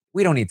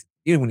 you don't need to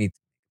make a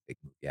big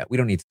move yet. We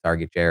don't need to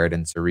target Jared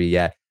and Suri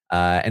yet.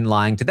 And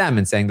lying to them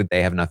and saying that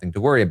they have nothing to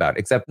worry about,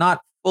 except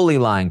not fully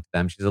lying to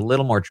them. She's a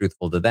little more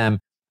truthful to them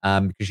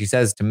because she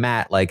says to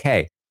Matt, like,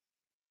 hey,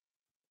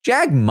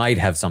 Jag might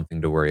have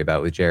something to worry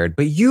about with Jared,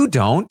 but you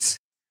don't.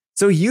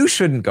 So you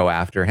shouldn't go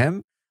after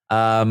him.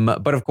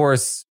 But of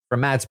course, from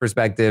Matt's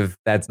perspective,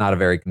 that's not a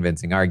very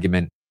convincing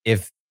argument.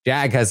 If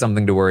Jag has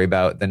something to worry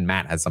about, then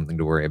Matt has something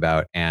to worry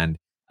about. And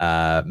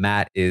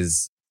Matt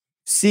is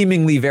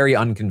seemingly very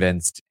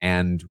unconvinced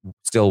and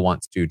still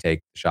wants to take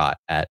the shot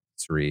at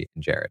Suri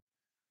and Jared.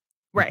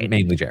 Right.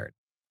 Mainly Jared.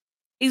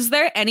 Is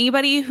there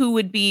anybody who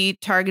would be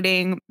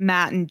targeting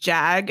Matt and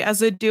Jag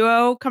as a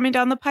duo coming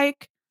down the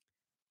pike?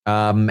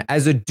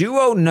 As a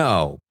duo,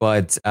 no.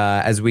 But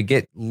as we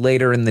get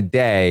later in the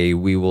day,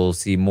 we will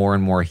see more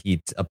and more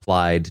heat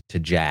applied to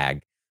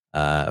Jag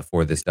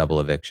for this double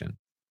eviction.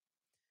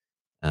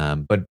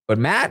 But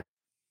Matt,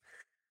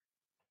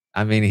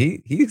 I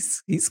mean,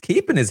 he's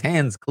keeping his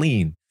hands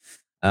clean,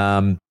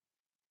 in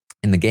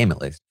the game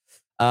at least.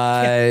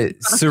 Suri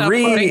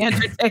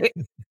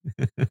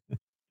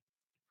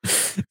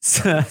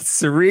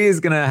is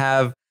gonna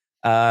have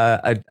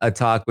a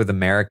talk with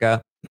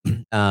America.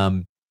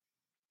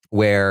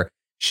 where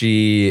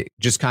she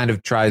just kind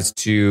of tries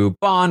to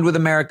bond with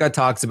America,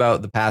 talks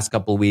about the past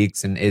couple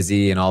weeks and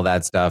Izzy and all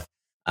that stuff.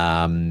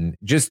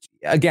 She's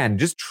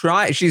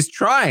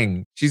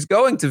trying. She's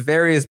going to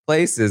various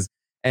places,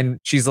 and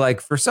she's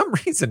like, for some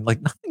reason,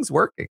 like nothing's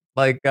working.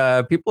 Like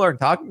people aren't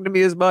talking to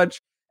me as much.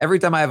 Every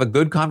time I have a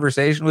good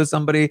conversation with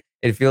somebody,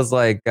 it feels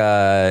like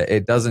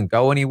it doesn't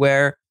go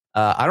anywhere.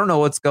 I don't know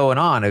what's going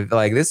on.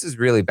 Like this is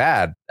really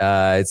bad.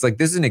 It's like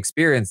this is an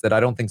experience that I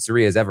don't think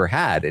Saria has ever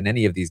had in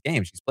any of these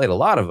games. She's played a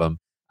lot of them.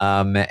 She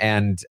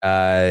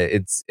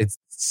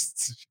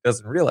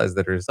doesn't realize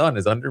that her son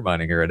is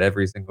undermining her at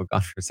every single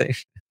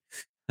conversation.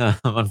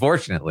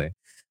 Unfortunately,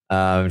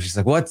 she's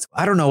like,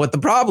 I don't know what the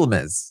problem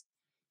is.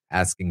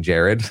 Asking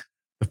Jared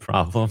the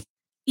problem.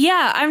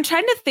 Yeah, I'm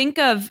trying to think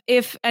of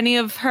if any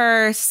of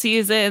her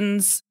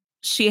seasons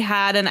she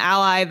had an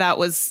ally that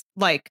was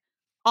like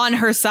on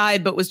her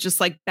side, but was just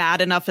like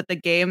bad enough at the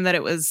game that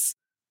it was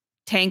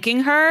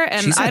tanking her.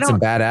 And She's had some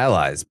bad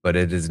allies, but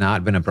it has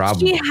not been a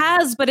problem. She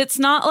has, but it's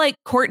not like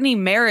Courtney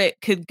Merritt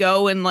could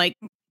go and like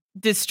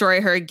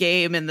destroy her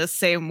game in the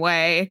same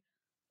way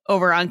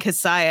over on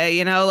Kasaya,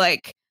 you know,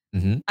 like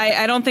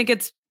I don't think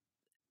it's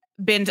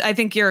been, I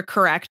think you're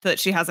correct that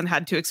she hasn't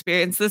had to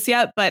experience this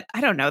yet, but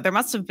I don't know. There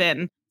must have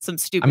been some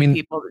stupid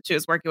people that she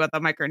was working with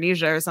on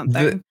Micronesia or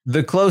something.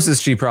 The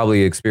closest she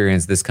probably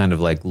experienced this kind of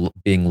like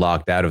being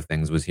locked out of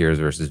things was Heroes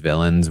versus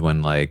Villains,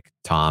 when like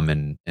Tom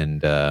and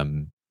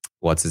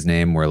what's his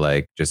name were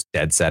like just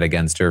dead set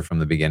against her from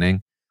the beginning.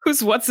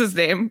 What's his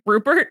name?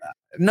 Rupert?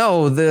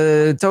 No,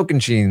 the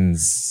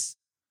Tokenshien's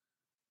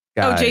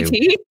guy. Oh,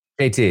 JT?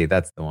 JT,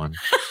 that's the one.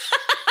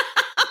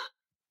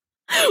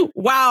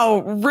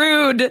 Wow,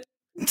 rude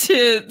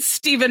to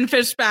Stephen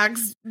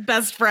Fishback's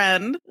best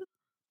friend.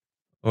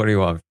 What do you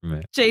want from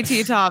me?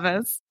 JT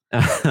Thomas.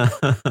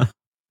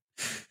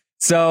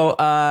 So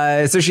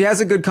she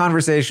has a good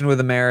conversation with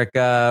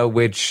America,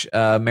 which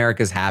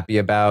America's happy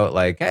about.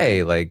 Like,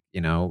 hey, like,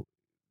 you know,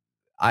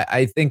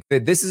 I think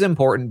that this is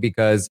important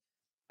because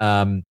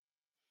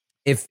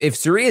if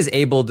Saria is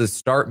able to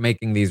start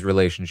making these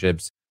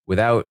relationships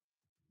without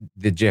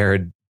the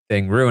Jared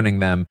thing ruining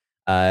them,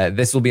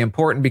 this will be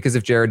important because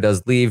if Jared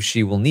does leave,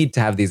 she will need to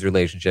have these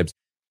relationships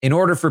in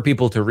order for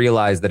people to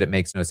realize that it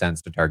makes no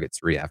sense to target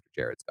Saria after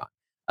Jared's gone.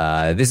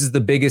 This is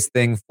the biggest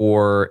thing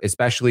for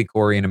especially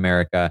Corey in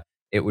America.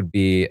 It would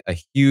be a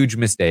huge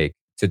mistake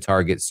to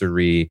target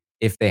Saria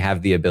if they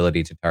have the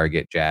ability to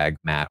target Jag,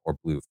 Matt, or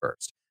Blue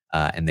first,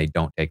 and they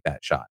don't take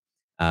that shot.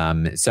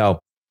 So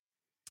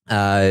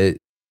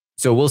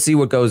we'll see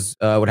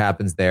what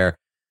happens there.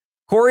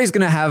 Corey's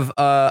going to have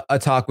a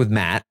talk with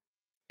Matt,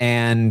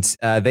 and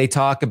they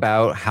talk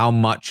about how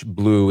much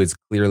Blue is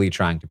clearly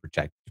trying to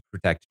protect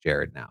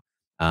Jared now.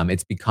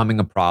 It's becoming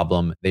a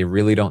problem. They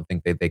really don't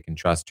think that they can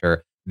trust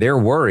her. They're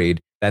worried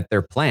that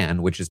their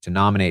plan, which is to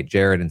nominate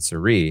Jared and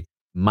Saria,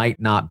 might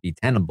not be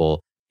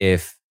tenable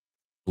if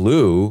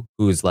Blue,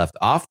 who is left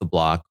off the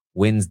block,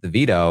 wins the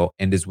veto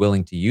and is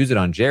willing to use it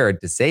on Jared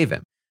to save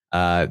him.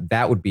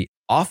 That would be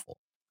awful.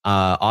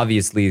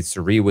 Obviously,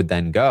 Saria would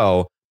then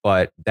go,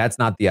 but that's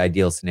not the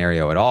ideal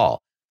scenario at all.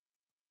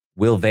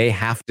 Will they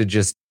have to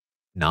just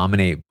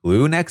nominate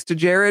Blue next to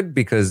Jared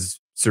because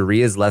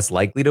Saria is less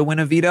likely to win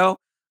a veto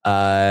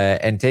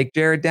and take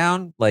Jared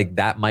down? Like,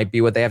 that might be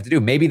what they have to do.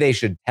 Maybe they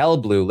should tell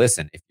Blue,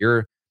 listen,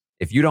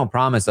 if you don't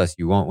promise us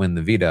you won't win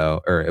the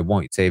veto, or it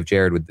won't save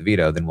Jared with the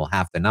veto, then we'll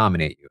have to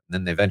nominate you.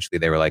 And then eventually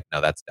they were like,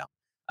 no, that's dumb.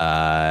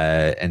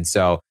 And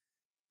so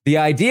the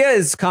idea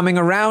is coming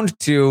around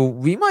to,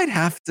 we might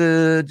have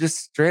to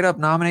just straight up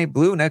nominate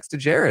Blue next to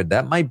Jared.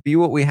 That might be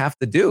what we have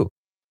to do.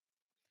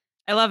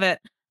 I love it.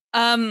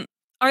 Are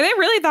they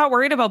really that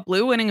worried about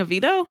Blue winning a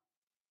veto?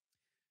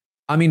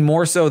 I mean,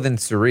 more so than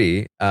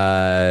Saria,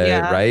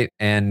 Yeah. right?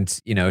 And,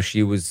 you know,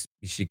 she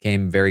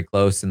came very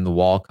close in the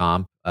wall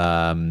comp.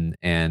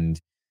 And,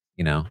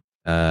 you know,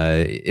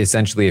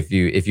 essentially if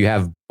you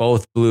have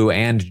both Blue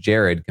and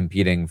Jared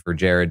competing for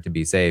Jared to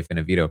be safe in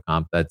a veto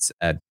comp, that's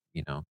at,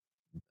 you know,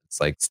 it's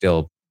like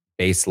still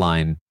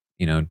baseline,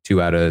 you know,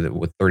 2 out of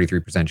with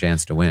 33%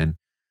 chance to win.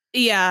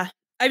 Yeah.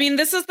 I mean,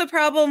 this is the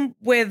problem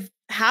with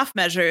half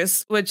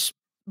measures, which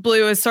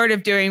Blue is sort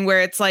of doing,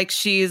 where it's like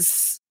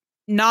she's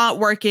not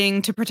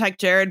working to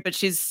protect Jared, but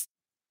she's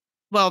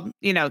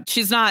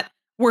not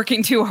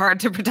working too hard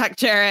to protect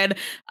Jared,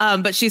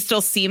 but she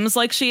still seems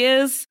like she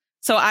is.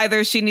 So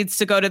either she needs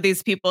to go to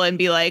these people and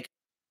be like,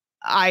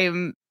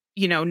 I'm,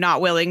 you know,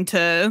 not willing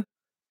to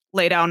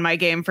lay down my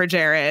game for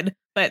Jared,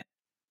 but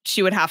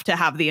she would have to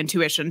have the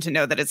intuition to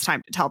know that it's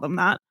time to tell them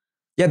that.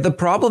 Yeah, the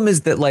problem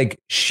is that like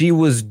she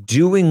was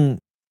doing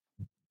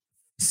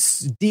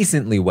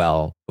decently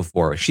well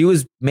before. She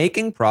was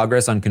making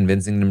progress on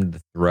convincing them to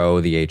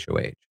throw the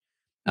HOH.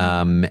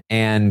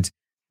 And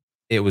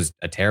it was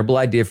a terrible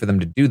idea for them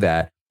to do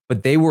that,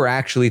 but they were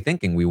actually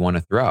thinking we want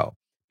to throw,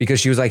 because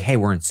she was like, hey,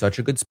 we're in such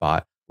a good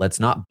spot. Let's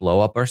not blow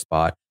up our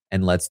spot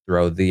and let's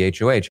throw the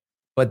HOH.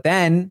 But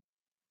then,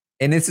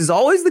 and this is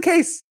always the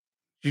case,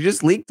 she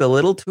just leaked a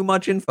little too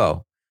much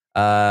info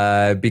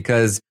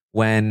because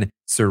when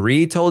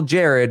Suri told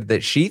Jared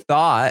that she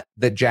thought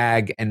that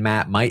Jag and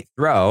Matt might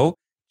throw.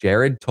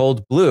 Jared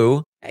told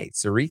Blue, hey,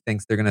 Suri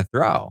thinks they're going to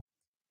throw.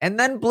 And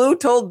then Blue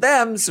told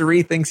them,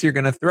 Suri thinks you're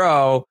going to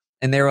throw.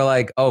 And they were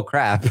like, oh,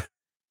 crap.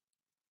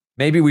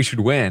 Maybe we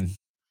should win.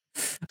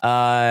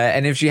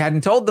 And if she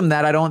hadn't told them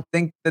that, I don't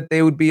think that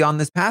they would be on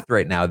this path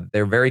right now.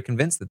 They're very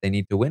convinced that they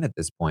need to win at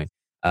this point.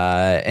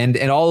 And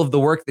all of the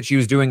work that she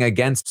was doing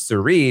against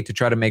Suri to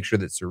try to make sure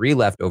that Suri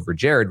left over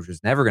Jared, which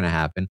was never going to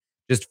happen,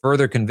 just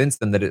further convinced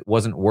them that it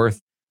wasn't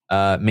worth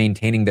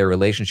maintaining their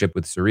relationship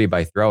with Suri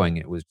by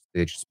throwing.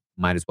 They just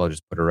might as well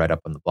just put her right up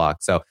on the block.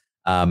 So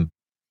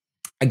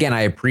again,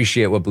 I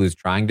appreciate what Blue's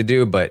trying to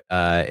do, but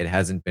it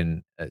hasn't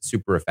been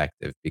super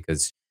effective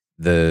because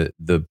the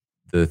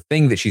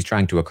thing that she's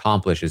trying to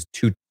accomplish is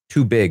too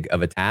big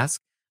of a task.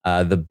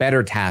 The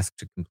better task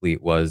to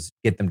complete was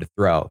get them to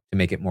throw to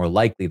make it more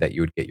likely that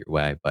you would get your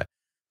way. But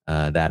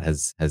that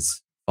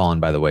has fallen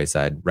by the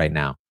wayside right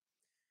now.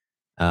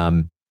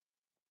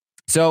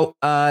 So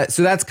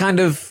that's kind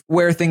of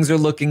where things are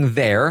looking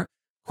there.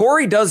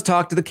 Corey does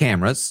talk to the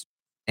cameras,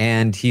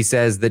 and he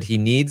says that he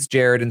needs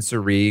Jared and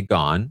Suri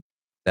gone.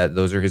 That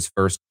those are his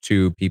first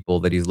two people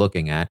that he's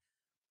looking at.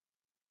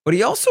 But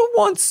he also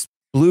wants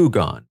Blue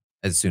gone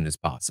as soon as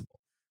possible.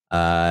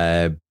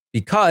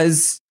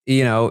 Because,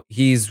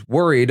 he's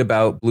worried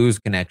about Blue's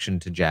connection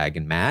to Jag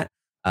and Matt.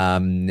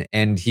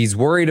 And he's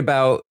worried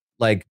about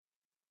like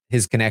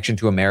his connection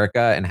to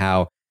America and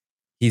how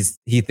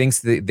he thinks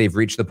that they've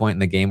reached the point in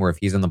the game where if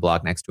he's on the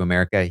block next to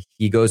America,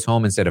 he goes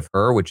home instead of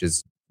her, which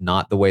is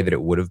not the way that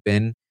it would have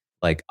been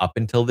like up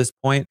until this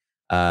point,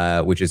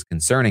 which is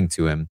concerning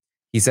to him.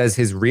 He says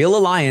his real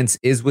alliance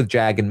is with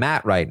Jag and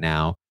Matt right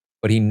now,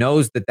 but he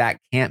knows that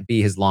can't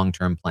be his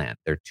long-term plan.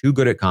 They're too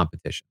good at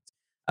competitions.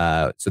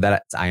 So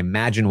that's, I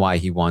imagine, why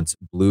he wants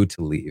Blue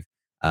to leave.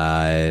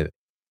 The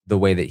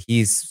way that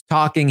he's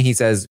talking, he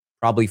says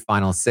probably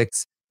final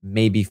 6,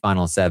 maybe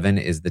final 7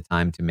 is the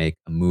time to make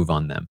a move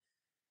on them.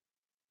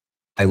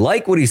 I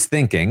like what he's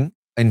thinking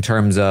in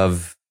terms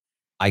of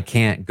I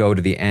can't go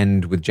to the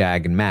end with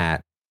Jag and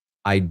Matt.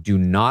 I do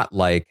not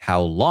like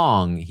how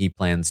long he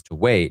plans to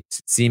wait,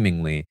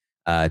 seemingly,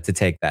 to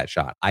take that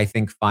shot. I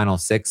think final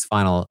 6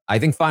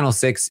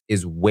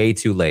 is way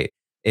too late.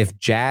 If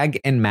Jag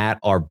and Matt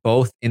are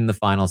both in the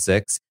final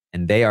 6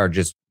 and they are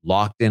just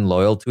locked in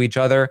loyal to each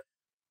other,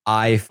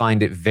 I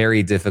find it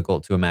very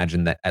difficult to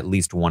imagine that at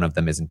least one of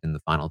them isn't in the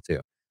final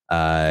 2.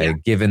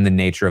 Given the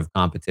nature of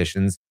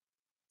competitions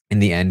in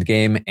the end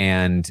game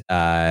and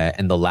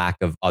the lack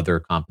of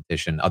other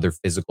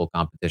physical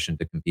competition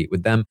to compete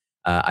with them,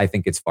 I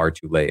think it's far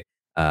too late.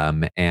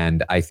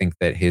 And I think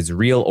that his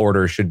real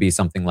order should be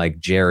something like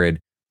Jared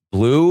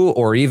Blue,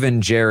 or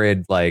even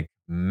Jared like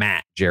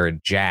Matt,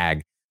 Jared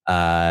Jag,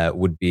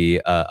 would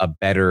be a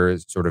better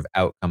sort of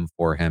outcome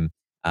for him,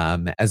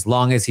 as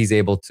long as he's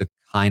able to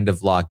kind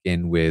of lock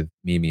in with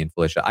Mimi and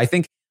Felicia. I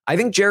think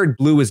Jared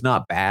Blue is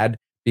not bad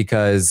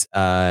because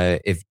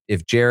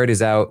if Jared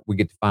is out, we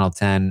get to final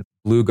 10.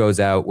 Blue goes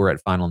out, we're at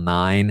final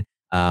 9.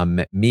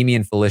 Mimi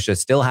and Felicia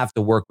still have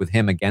to work with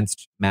him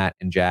against Matt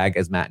and Jag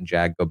as Matt and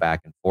Jag go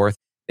back and forth.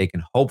 They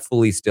can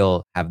hopefully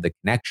still have the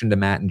connection to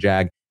Matt and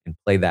Jag and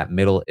play that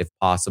middle if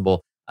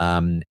possible.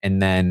 And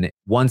then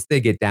once they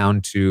get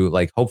down to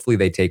like, hopefully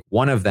they take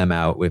one of them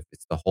out if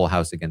it's the whole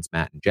house against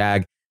Matt and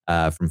Jag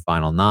from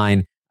final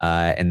 9.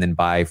 And then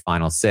by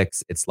final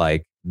 6, it's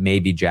like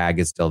maybe Jag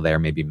is still there,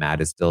 maybe Matt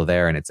is still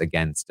there. And it's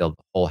again, still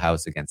the whole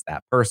house against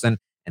that person.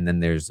 And then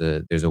there's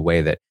a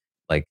way that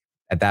like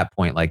at that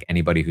point, like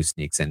anybody who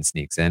sneaks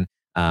in.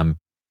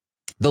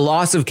 The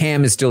loss of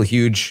Cam is still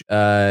huge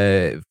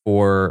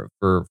for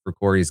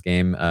Corey's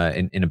game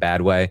in a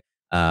bad way.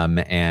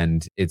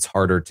 And it's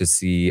harder to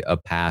see a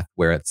path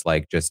where it's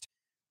like just,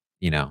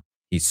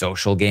 he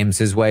social games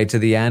his way to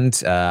the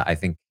end. I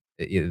think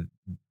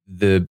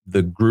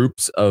the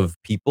groups of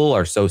people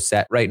are so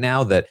set right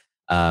now that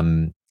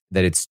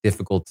it's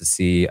difficult to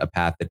see a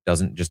path that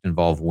doesn't just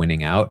involve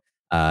winning out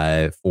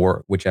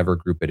for whichever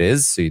group it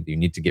is. So you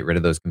need to get rid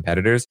of those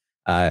competitors.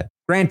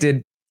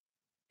 Granted,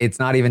 it's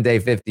not even day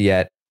 50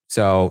 yet.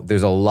 So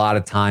there's a lot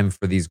of time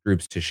for these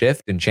groups to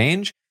shift and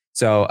change.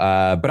 So,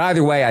 but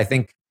either way, I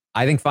think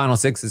final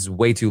 6 is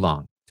way too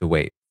long to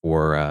wait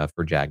for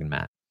Jag and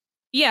Matt.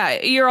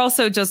 Yeah, you're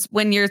also just,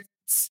 when you're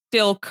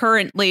still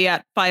currently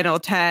at final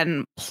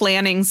 10,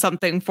 planning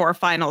something for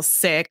final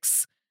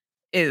 6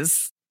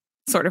 is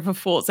sort of a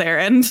fool's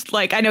errand.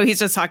 Like, I know he's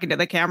just talking to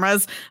the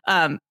cameras,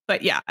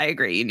 but yeah, I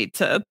agree. You need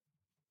to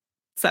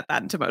set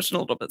that into motion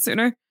a little bit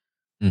sooner.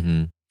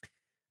 Mm-hmm.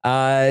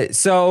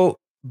 So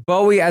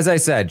Bowie, as I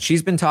said,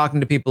 she's been talking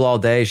to people all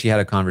day. She had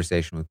a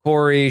conversation with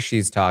Corey.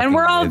 She's talking, and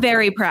we're all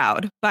very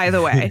proud, by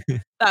the way,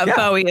 that Yeah.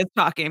 Bowie is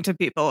talking to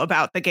people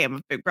about the game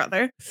of Big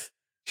Brother.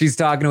 She's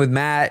talking with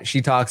Matt.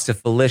 She talks to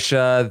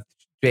Felicia.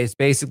 She's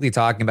basically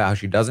talking about how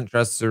she doesn't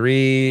trust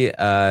Suri.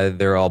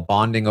 They're all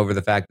bonding over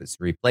the fact that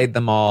Suri played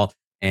them all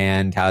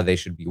and how they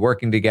should be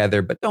working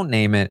together, but don't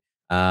name it.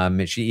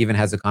 She even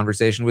has a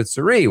conversation with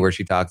Suri where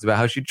she talks about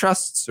how she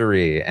trusts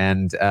Suri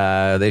and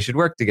they should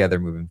work together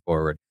moving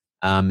forward.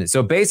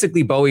 So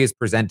basically, Bowie is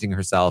presenting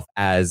herself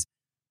as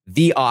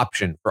the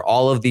option for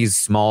all of these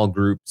small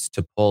groups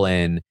to pull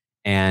in,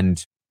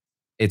 and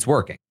it's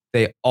working.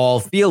 They all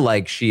feel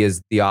like she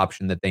is the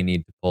option that they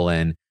need to pull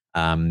in,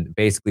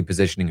 basically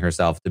positioning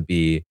herself to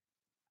be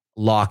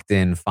locked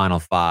in Final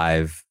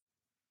Five,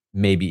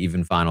 maybe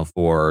even Final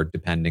Four,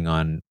 depending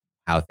on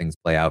how things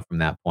play out from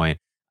that point.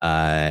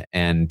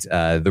 And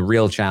the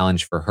real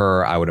challenge for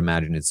her, I would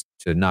imagine, is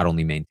to not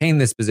only maintain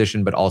this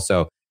position, but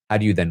also how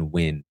do you then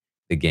win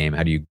the game?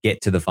 How do you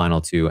get to the final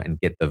two and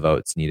get the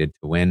votes needed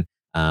to win?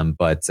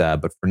 But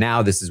for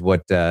now, this is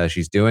what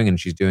she's doing, and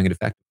she's doing it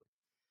effectively.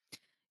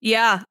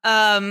 Yeah.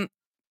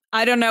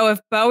 I don't know if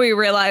Bowie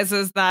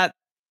realizes that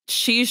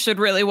she should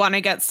really want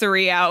to get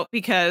Suri out,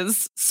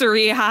 because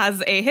Suri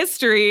has a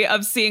history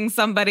of seeing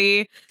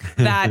somebody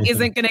that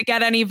isn't going to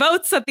get any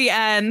votes at the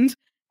end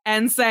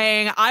and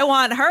saying, I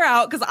want her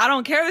out because I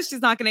don't care that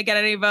she's not going to get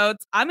any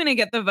votes. I'm going to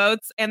get the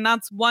votes. And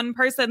that's one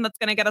person that's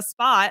going to get a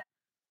spot.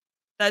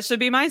 That should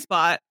be my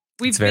spot.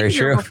 We've been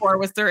here before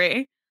with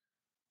Suri.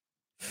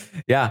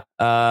 Yeah.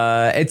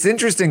 It's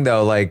interesting,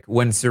 though, like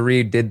when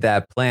Suri did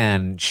that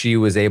plan, she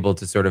was able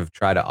to sort of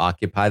try to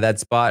occupy that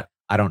spot.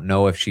 I don't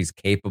know if she's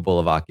capable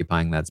of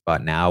occupying that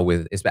spot now,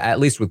 with at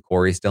least with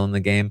Corey still in the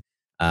game.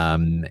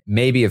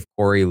 Maybe if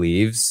Corey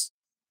leaves,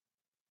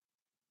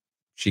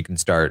 she can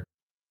start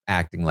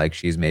acting like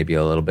she's maybe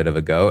a little bit of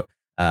a goat.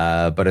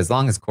 But as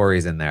long as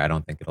Corey's in there, I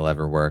don't think it'll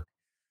ever work.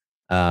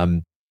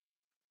 The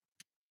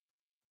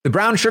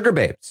Brown Sugar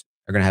Babes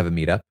are going to have a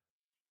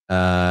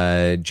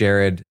meetup.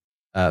 Jared,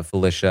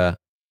 Felicia,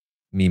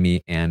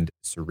 Mimi, and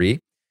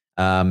Suri.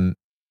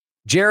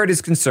 Jared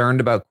is concerned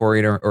about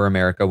Corey or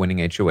America winning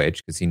HOH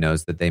because he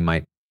knows that they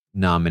might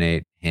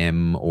nominate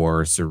him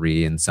or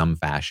Suri in some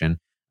fashion.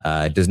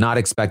 Does not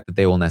expect that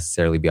they will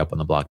necessarily be up on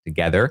the block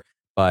together,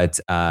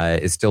 but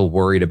is still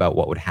worried about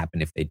what would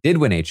happen if they did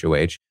win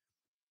HOH.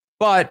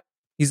 But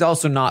he's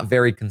also not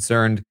very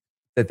concerned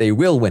that they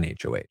will win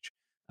HOH.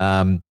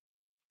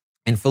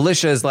 And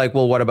Felicia is like,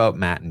 well, what about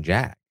Matt and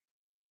Jack?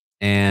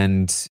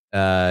 And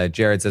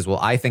Jared says, well,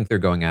 I think they're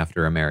going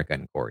after America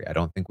and Corey. I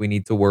don't think we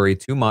need to worry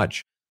too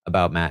much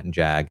about Matt and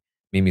Jag.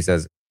 Mimi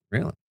says,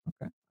 really?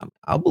 Okay.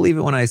 I'll believe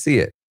it when I see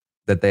it,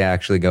 that they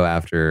actually go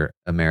after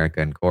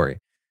America and Corey.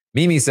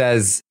 Mimi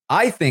says,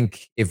 I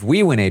think if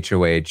we win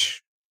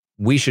HOH,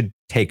 we should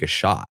take a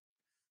shot.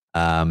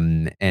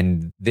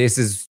 And this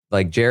is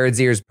like Jared's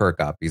ears perk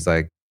up. He's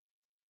like,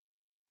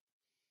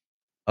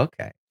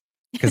 okay.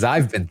 Because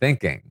I've been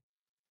thinking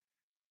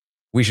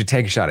we should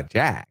take a shot at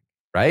Jag,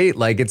 right?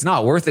 Like, it's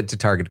not worth it to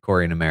target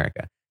Corey and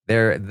America.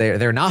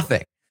 They're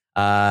nothing.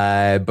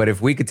 But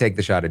if we could take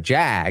the shot at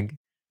Jag,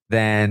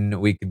 then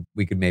we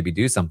could maybe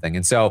do something.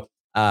 And so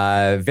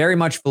very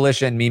much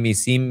Felicia and Mimi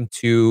seem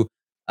to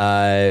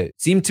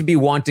be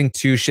wanting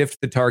to shift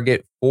the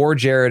target for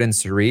Jared and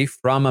Suri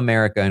from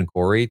America and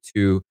Corey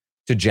to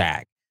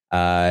Jag.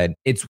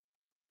 It's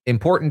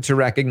important to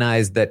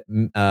recognize that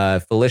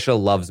Felicia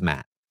loves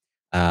Matt.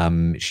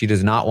 She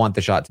does not want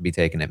the shot to be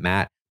taken at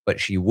Matt, but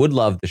she would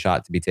love the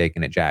shot to be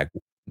taken at Jag.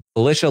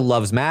 Felicia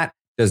loves Matt,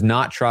 does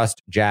not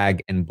trust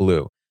Jag and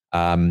Blue.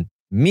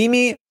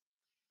 Mimi,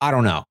 I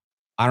don't know.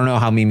 I don't know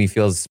how Mimi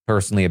feels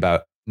personally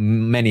about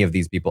many of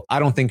these people. I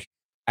don't think,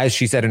 as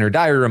she said in her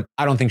diary room,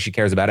 I don't think she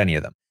cares about any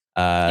of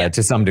them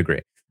to some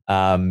degree.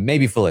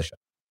 Maybe Felicia.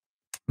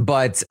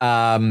 But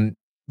I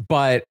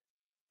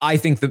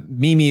think that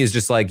Mimi is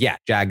just like, yeah,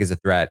 Jag is a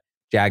threat.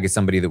 Jag is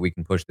somebody that we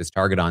can push this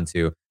target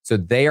onto. So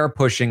they are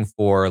pushing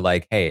for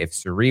like, hey, if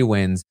Suri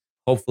wins,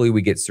 hopefully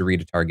we get Suri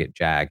to target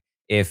Jag.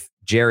 If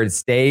Jared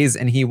stays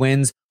and he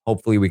wins,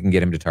 hopefully we can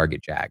get him to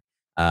target Jag.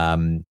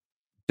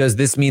 Does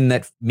this mean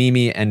that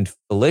Mimi and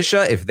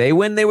Felicia, if they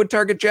win, they would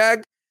target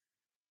Jag?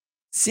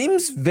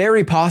 Seems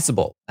very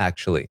possible,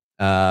 actually.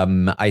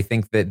 I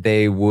think that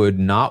they would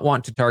not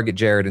want to target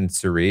Jared and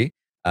Suri,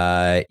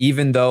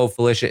 even though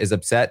Felicia is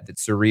upset that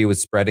Suri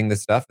was spreading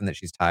this stuff and that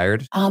she's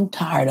tired. I'm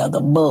tired of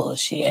the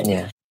bullshit.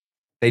 Yeah.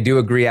 They do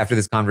agree after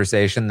this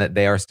conversation that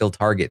they are still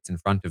targets in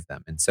front of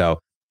them. And so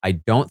I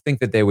don't think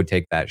that they would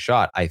take that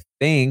shot. I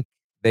think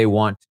they would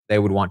want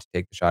to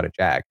take the shot at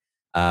Jag.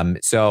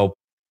 So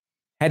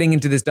heading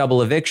into this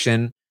double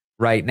eviction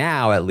right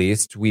now, at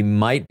least, we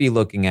might be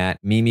looking at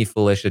Mimi,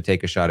 Felicia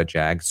take a shot at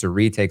Jag.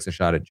 Suri takes a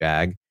shot at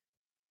Jag.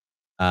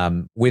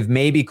 With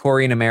maybe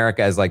Corey and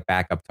America as like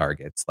backup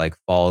targets, like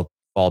fall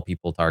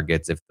people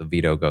targets if the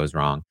veto goes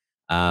wrong.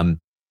 And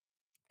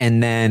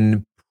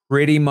then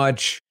pretty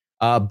much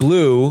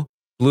Blue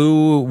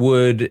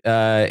would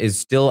is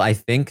still, I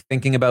think,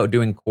 thinking about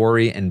doing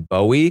Corey and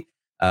Bowie,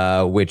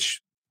 which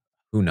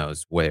who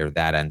knows where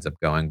that ends up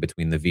going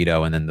between the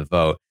veto and then the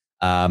vote.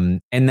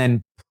 And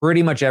then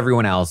pretty much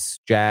everyone else,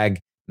 Jag,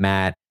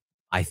 Matt,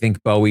 I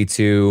think Bowie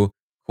too,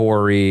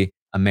 Corey,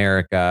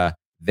 America,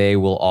 they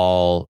will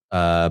all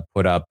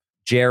put up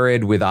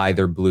Jared with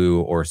either Blue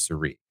or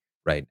Suri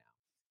right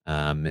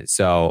now.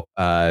 So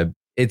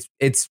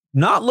it's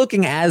not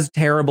looking as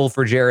terrible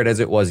for Jared as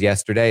it was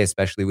yesterday,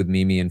 especially with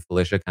Mimi and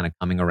Felicia kind of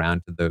coming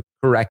around to the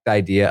correct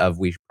idea of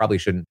we probably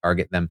shouldn't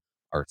target them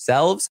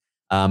ourselves.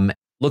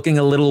 Looking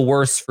a little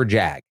worse for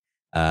Jag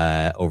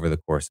over the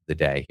course of the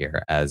day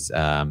here, as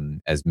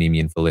Mimi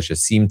and Felicia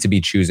seem to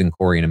be choosing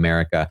Corey and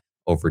America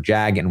over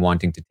Jag and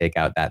wanting to take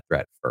out that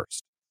threat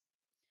first.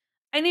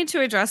 I need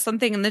to address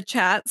something in the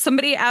chat.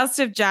 Somebody asked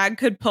if Jag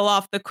could pull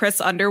off the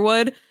Chris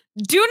Underwood.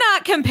 Do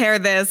not compare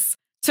this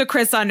to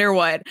Chris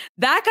Underwood.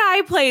 That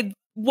guy played,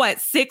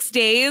 6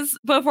 days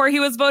before he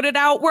was voted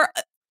out, where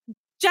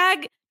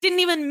Jag didn't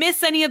even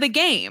miss any of the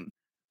game.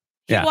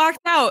 He walked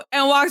out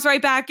and walks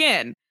right back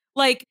in.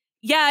 Like,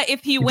 yeah,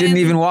 if he wins. Didn't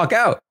even walk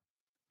out.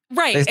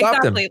 Right, They stopped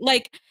exactly. him.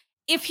 Like,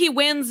 if he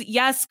wins,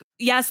 yes,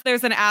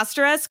 there's an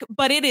asterisk,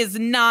 but it is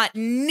not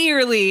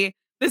nearly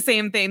the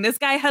same thing. This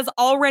guy has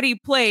already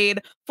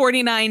played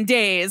 49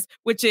 days,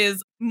 which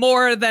is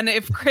more than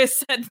if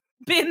Chris had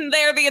been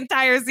there the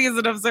entire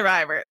season of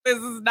Survivor. This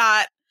is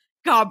not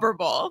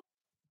comparable.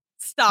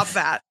 Stop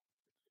that.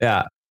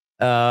 Yeah.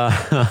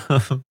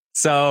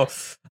 So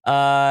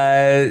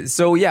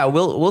yeah,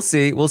 we'll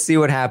see. We'll see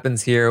what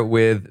happens here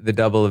with the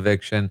double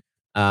eviction.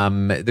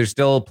 There's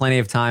still plenty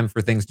of time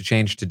for things to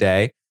change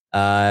today.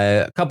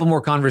 A couple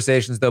more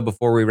conversations though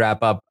before we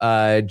wrap up.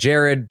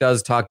 Jared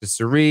does talk to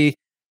Cirie.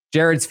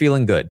 Jared's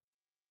feeling good.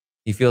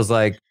 He feels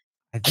like,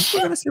 I think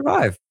we're gonna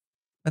survive.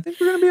 I think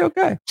we're gonna be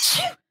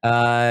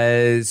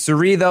okay.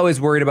 Cirie though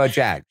is worried about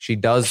Jag. She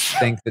does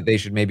think that they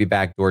should maybe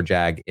backdoor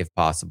Jag if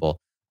possible.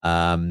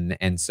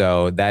 And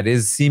so that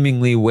is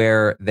seemingly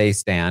where they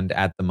stand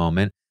at the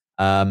moment.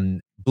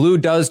 Blue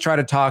does try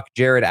to talk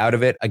Jared out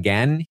of it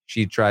again.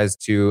 She tries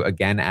to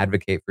again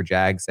advocate for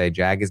Jag, say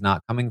Jag is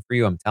not coming for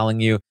you. I'm telling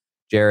you.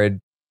 Jared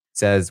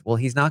says, well,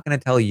 he's not going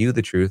to tell you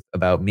the truth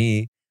about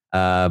me.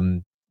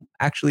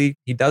 Actually,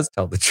 he does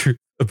tell the truth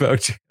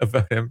about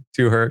him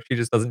to her. She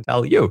just doesn't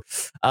tell you.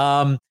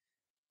 And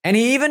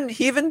he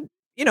even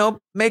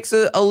makes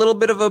a little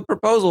bit of a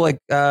proposal like,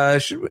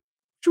 should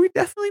we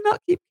definitely not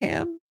keep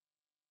Cam?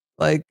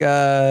 Like,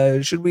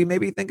 should we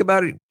maybe think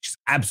about it? Just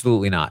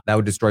absolutely not. That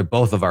would destroy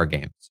both of our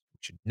games. We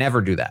should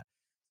never do that.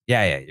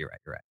 Yeah, you're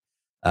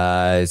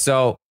right.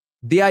 So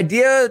the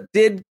idea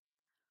did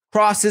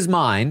cross his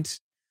mind.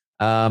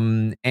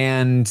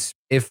 And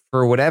if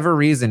for whatever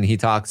reason he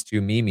talks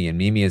to Mimi and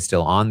Mimi is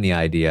still on the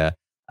idea,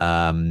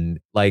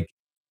 like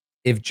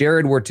if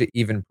Jared were to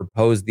even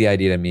propose the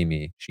idea to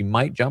Mimi, she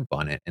might jump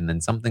on it and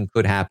then something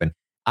could happen.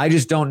 I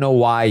just don't know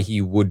why he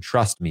would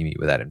trust Mimi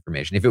with that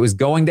information. If it was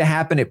going to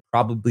happen, it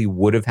probably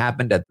would have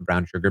happened at the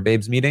Brown Sugar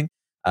Babes meeting.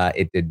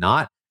 It did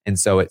not. And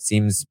so it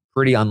seems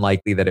pretty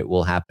unlikely that it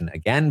will happen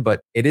again, but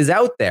it is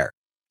out there.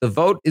 The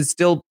vote is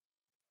still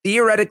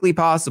theoretically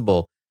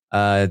possible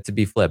to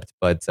be flipped,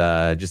 but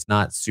just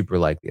not super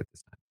likely at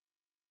this time.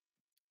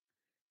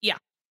 Yeah.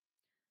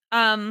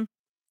 I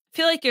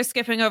feel like you're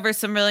skipping over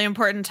some really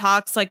important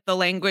talks like the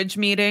language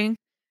meeting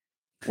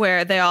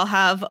where they all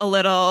have a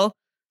little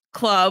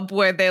club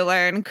where they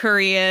learn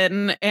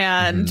Korean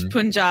and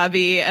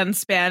Punjabi and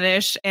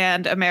Spanish,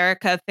 and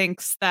America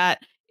thinks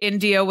that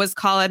India was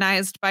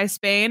colonized by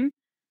Spain.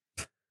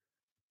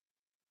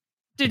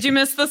 Did you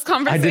miss this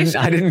conversation?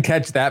 I didn't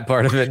catch that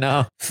part of it,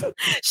 no.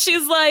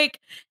 She's like,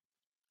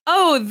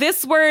 oh,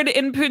 this word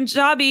in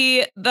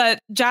Punjabi that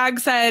Jag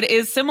said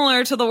is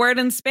similar to the word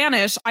in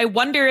Spanish. I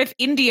wonder if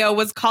India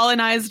was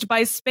colonized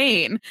by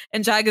Spain.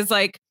 And Jag is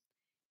like,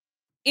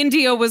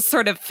 India was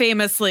sort of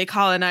famously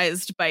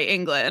colonized by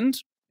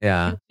England.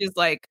 Yeah. And she's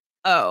like,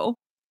 oh,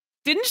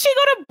 didn't she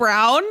go to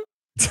Brown?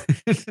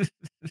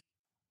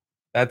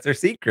 That's her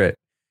secret.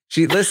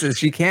 She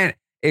can't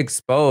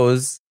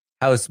expose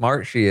how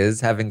smart she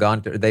is having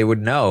gone to, they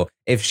would know.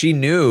 If she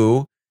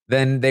knew,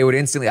 then they would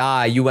instantly,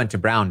 you went to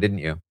Brown, didn't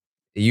you?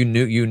 You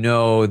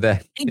know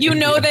that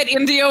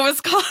India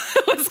was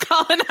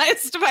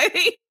colonized by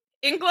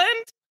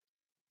England.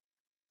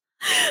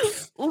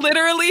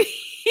 Literally,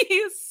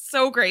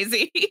 so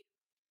crazy.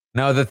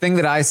 No, the thing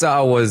that I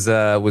saw was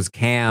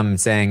Cam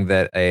saying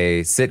that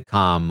a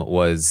sitcom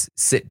was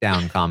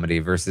sit-down comedy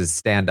versus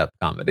stand-up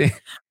comedy.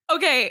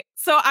 Okay,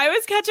 so I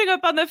was catching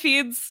up on the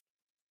feeds,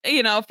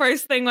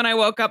 first thing when I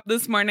woke up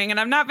this morning, and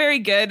I'm not very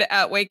good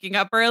at waking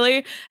up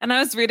early. And I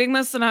was reading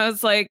this and I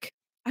was like,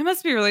 I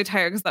must be really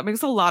tired because that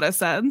makes a lot of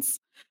sense.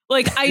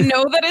 Like, I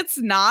know that it's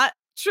not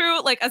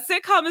true. Like, a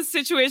sitcom is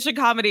situation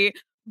comedy,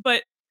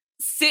 but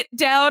sit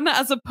down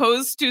as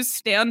opposed to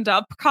stand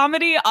up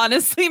comedy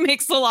honestly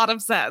makes a lot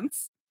of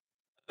sense.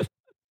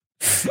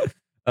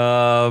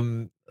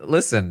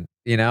 Listen,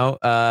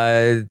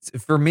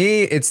 for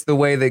me, it's the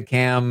way that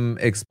Cam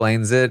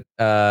explains it,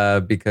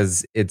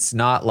 because it's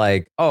not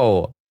like,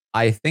 oh,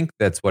 I think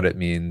that's what it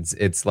means.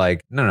 It's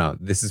like, no,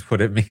 this is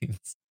what it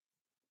means.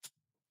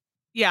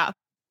 Yeah.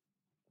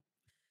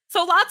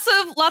 So lots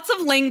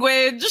of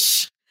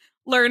language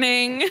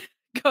learning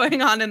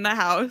going on in the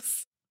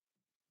house.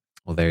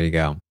 Well, there you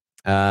go.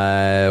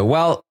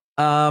 So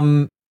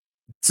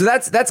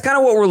that's kind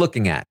of what we're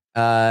looking at.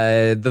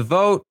 The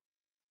vote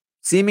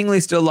seemingly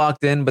still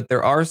locked in, but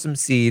there are some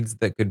seeds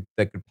that could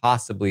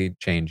possibly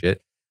change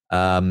it.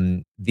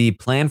 The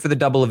plan for the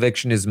double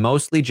eviction is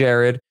mostly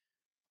Jared, a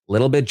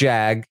little bit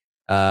Jag,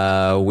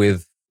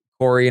 with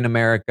Corey and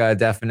America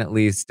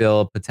definitely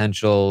still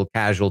potential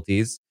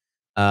casualties.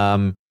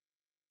 And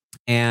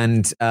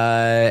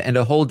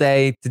a whole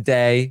day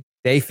today,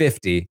 day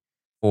 50,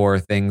 for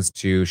things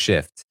to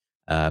shift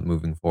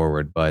moving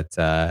forward. But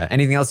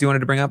anything else you wanted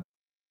to bring up?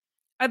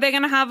 Are they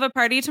going to have a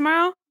party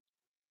tomorrow?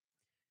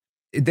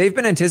 They've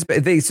been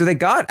anticipating. So they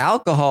got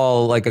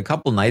alcohol like a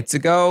couple nights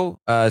ago.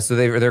 So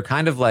they're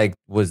kind of like,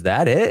 was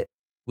that it?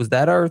 Was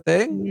that our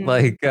thing?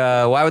 Like,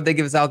 why would they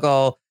give us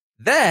alcohol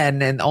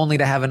then and only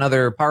to have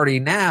another party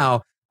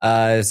now?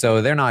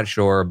 So they're not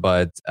sure,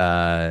 but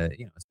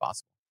it's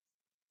possible.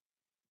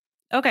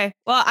 Okay.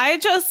 Well,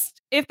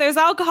 if there's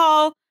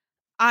alcohol,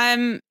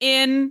 I'm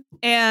in,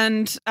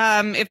 and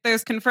if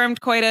there's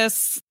confirmed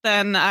coitus,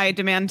 then I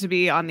demand to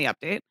be on the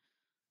update.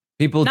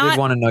 People did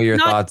want to know your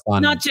thoughts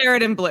on not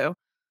Jared and Blue.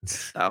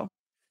 So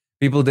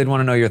people did want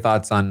to know your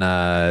thoughts on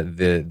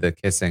the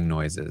kissing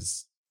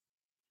noises.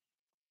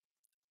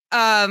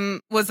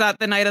 Was that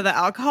the night of the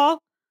alcohol?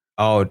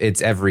 Oh,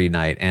 it's every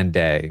night and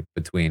day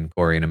between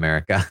Corey and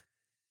America.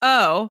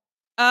 Oh,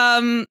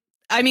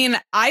 I mean,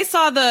 I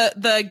saw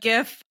the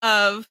gif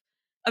of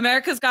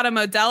America's got a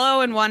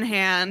Modelo in one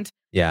hand,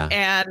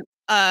 and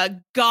a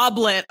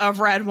goblet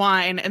of red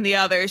wine in the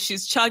other.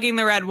 She's chugging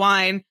the red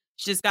wine.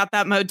 She's got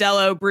that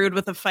Modelo brewed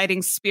with a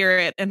fighting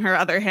spirit in her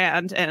other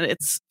hand, and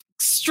it's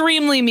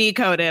extremely me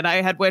coded.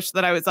 I had wished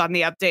that I was on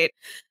the update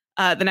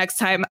the next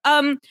time.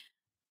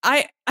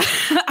 I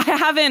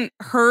haven't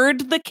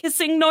heard the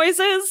kissing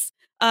noises.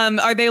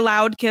 Are they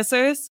loud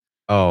kissers?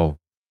 Oh,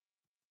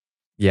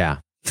 yeah.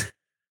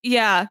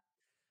 Yeah.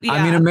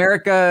 I mean,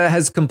 America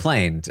has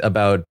complained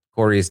about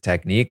Corey's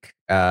technique,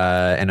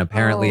 and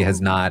apparently has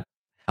not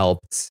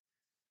helped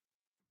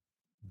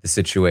the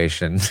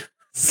situation.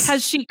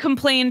 Has she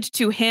complained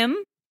to him?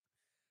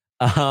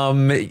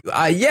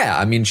 Yeah.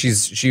 I mean,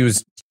 she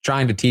was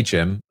trying to teach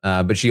him,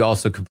 but she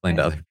also complained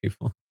to other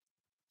people.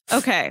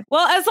 Okay.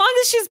 Well, as long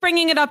as she's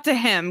bringing it up to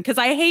him, because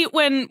I hate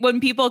when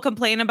people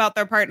complain about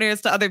their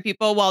partners to other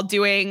people while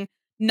doing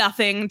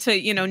nothing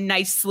to,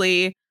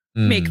 nicely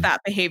make that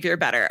behavior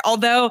better.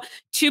 Although,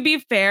 to be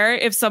fair,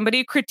 if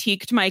somebody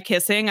critiqued my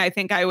kissing, I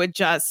think I would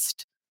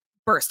just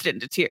burst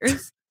into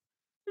tears.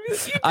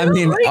 I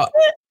mean,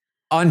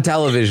 on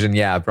television,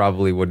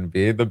 probably wouldn't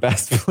be the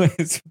best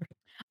place.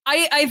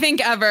 I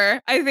think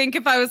ever. I think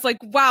if I was like,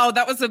 wow,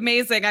 that was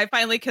amazing. I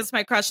finally kissed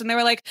my crush. And they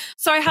were like,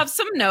 so I have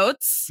some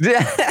notes.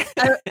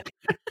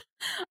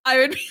 I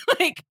would be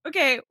like,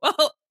 okay,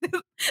 well,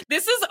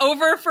 this is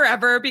over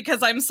forever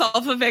because I'm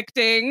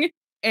self-evicting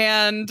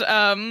and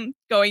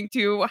going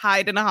to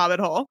hide in a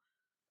hobbit hole.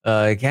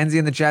 Kenzie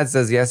in the chat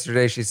says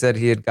yesterday she said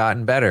he had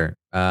gotten better.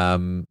 I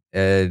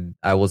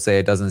will say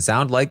it doesn't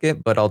sound like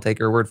it, but I'll take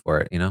her word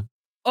for it,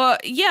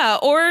 Yeah,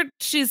 or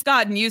she's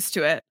gotten used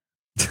to it.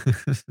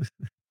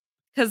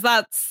 Because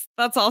that's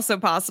also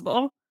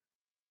possible.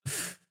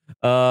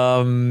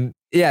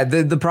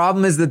 The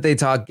problem is that they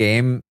talk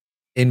game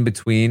in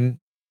between.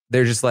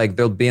 They're just like,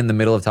 they'll be in the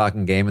middle of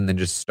talking game and then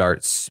just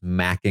start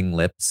smacking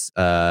lips,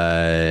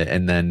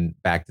 and then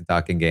back to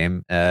talking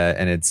game,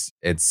 and it's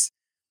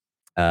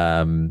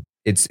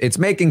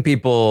making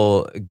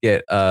people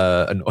get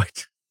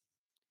annoyed.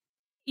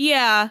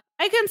 Yeah,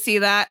 I can see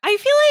that. I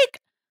feel like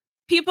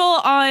people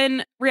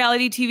on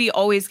reality TV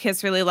always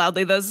kiss really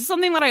loudly. This is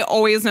something that I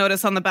always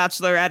notice on The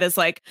Bachelorette is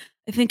like,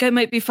 I think I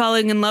might be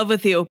falling in love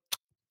with you.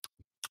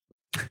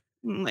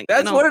 Like,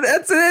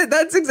 that's it.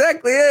 That's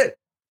exactly it.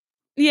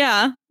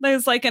 Yeah,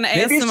 there's like an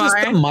Maybe ASMR. It's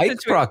just the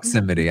mic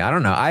proximity. I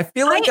don't know. I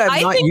feel like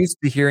I'm not used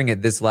to hearing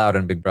it this loud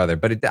on Big Brother,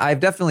 but I've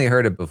definitely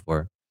heard it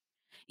before.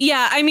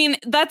 Yeah, I mean,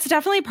 that's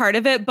definitely part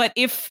of it. But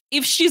if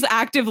she's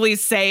actively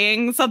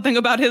saying something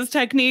about his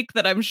technique,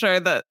 that I'm sure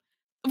that,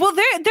 well,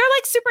 they're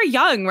like super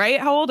young, right?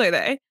 How old are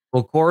they?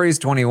 Well, Corey's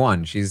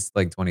 21. She's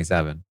like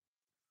 27.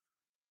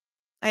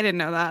 I didn't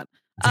know that.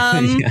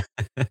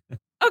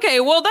 Okay,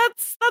 well,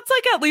 that's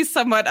like at least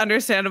somewhat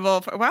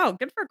understandable. Wow,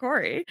 good for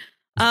Corey.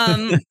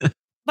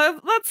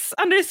 That's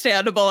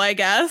understandable, I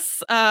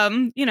guess.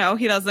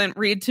 He doesn't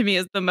read to me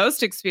as the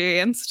most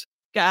experienced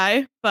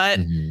guy, but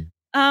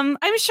I'm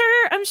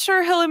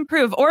sure he'll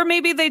improve. Or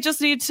maybe they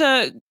just need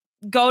to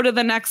go to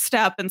the next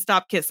step and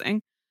stop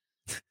kissing.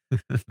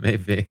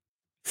 Maybe.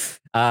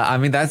 I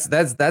mean, that's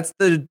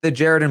the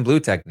Jared and Blue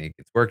technique.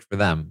 It's worked for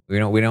them. We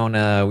don't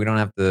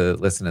have to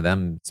listen to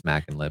them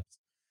smacking lips.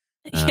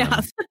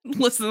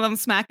 Listen to them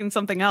smacking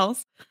something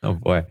else. Oh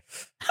boy.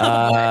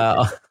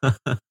 All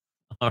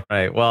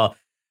right. Well,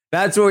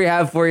 that's what we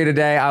have for you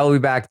today. I will be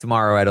back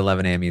tomorrow at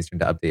 11 a.m. Eastern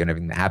to update on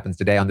everything that happens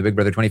today on the Big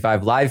Brother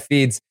 25 live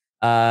feeds,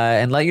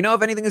 and let you know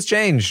if anything has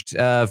changed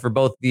for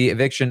both the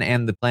eviction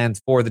and the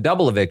plans for the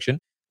double eviction.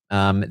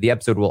 The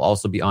episode will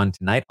also be on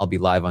tonight. I'll be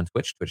live on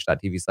Twitch,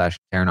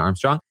 twitch.tv/Taryn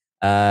Armstrong,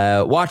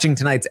 watching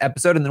tonight's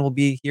episode, and then we'll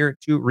be here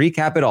to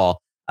recap it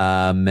all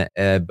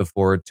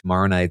before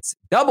tomorrow night's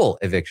double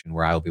eviction,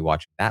 where I will be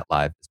watching that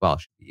live as well.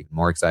 Should be even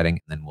more exciting,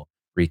 and then we'll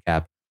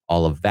recap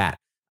all of that.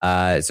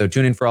 So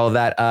tune in for all of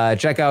that.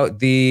 Check out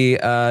the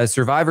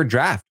Survivor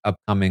draft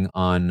upcoming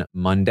on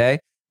Monday.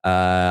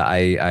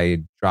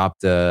 I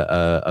dropped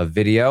a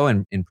video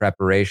in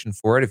preparation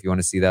for it. If you want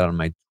to see that on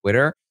my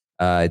Twitter,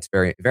 it's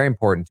very, very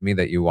important to me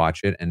that you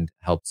watch it and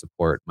help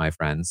support my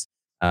friends.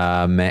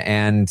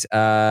 And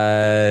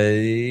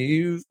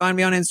you find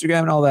me on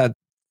Instagram and all that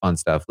fun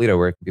stuff. Lita,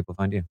 where can people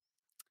find you?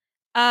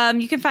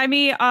 You can find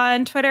me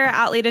on Twitter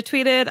at Lita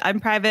Tweeted. I'm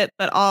private,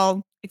 but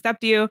I'll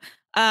accept you.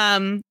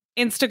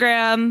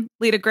 Instagram,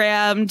 Lita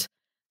Grammed.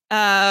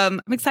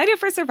 I'm excited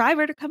for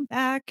Survivor to come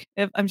back.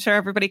 I'm sure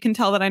everybody can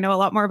tell that I know a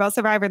lot more about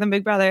Survivor than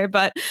Big Brother,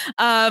 but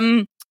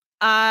what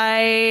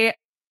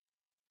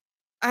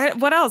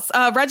else?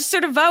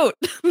 Register to vote.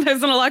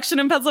 There's an election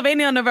in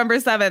Pennsylvania on November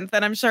 7th,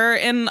 and I'm sure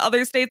in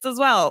other states as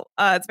well.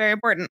 It's very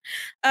important.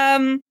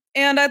 And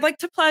I'd like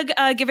to plug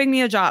giving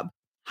me a job,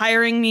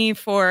 hiring me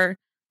for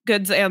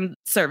goods and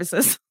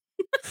services.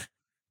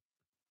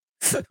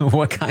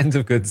 What kinds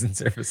of goods and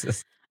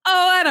services?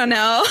 Oh, I don't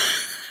know.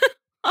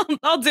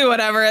 I'll do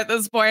whatever at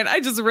this point. I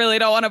just really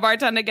don't want to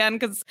bartend again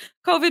because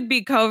COVID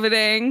be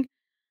COVIDing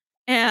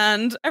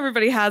and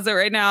everybody has it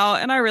right now.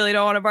 And I really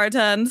don't want to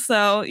bartend.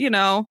 So,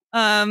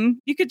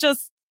 you could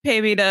just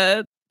pay me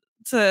to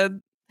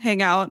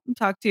hang out and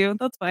talk to you.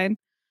 That's fine.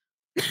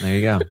 There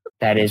you go.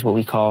 That is what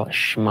we call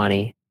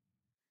shmoney.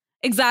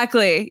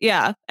 Exactly.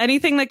 Yeah.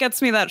 Anything that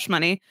gets me that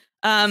shmoney.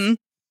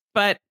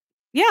 But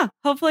yeah,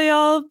 hopefully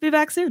I'll be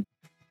back soon.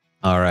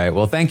 All right.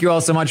 Well, thank you all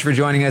so much for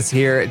joining us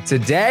here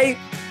today.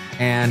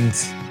 And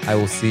I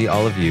will see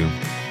all of you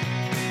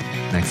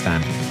next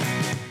time.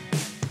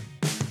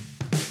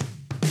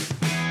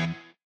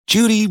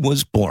 Judy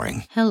was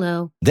boring.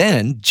 Hello.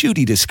 Then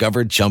Judy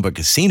discovered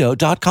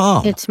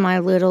ChumbaCasino.com. It's my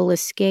little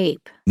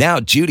escape. Now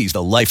Judy's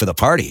the life of the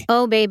party.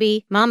 Oh,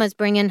 baby, mama's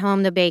bringing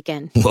home the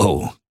bacon.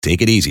 Whoa,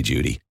 take it easy,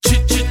 Judy.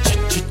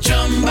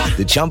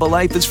 The Chumba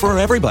life is for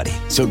everybody.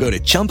 So go to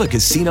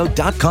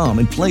ChumbaCasino.com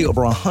and play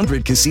over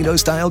 100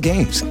 casino-style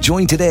games.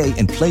 Join today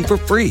and play for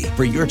free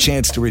for your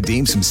chance to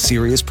redeem some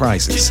serious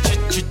prizes.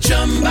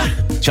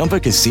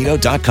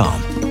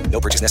 ChumbaCasino.com. No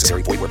purchase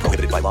necessary. Void where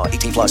prohibited by law.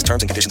 18+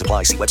 terms and conditions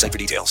apply. See website for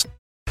details.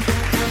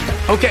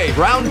 Okay,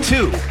 round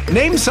two.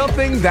 Name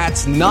something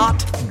that's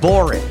not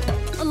boring.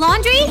 A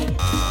laundry?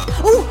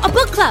 Ooh, a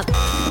book club.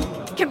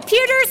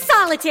 Computer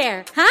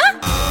solitaire, huh?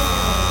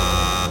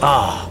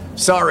 Ah,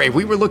 sorry,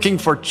 we were looking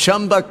for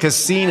Chumba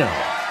Casino.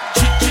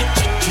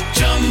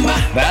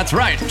 That's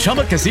right,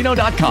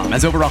 ChumbaCasino.com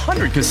has over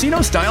 100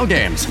 casino-style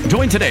games.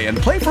 Join today and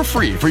play for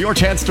free for your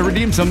chance to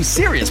redeem some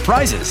serious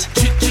prizes.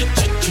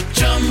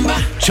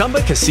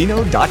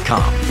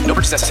 ChumbaCasino.com. No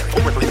purchase necessary.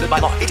 Void where prohibited by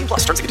law.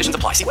 18+ terms and conditions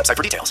apply. See website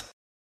for details.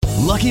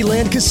 Lucky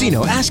Land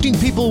Casino, asking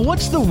people,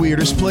 what's the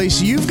weirdest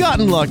place you've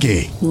gotten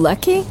lucky?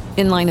 Lucky?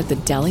 In line at the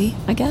deli,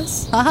 I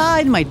guess?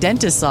 Aha, in my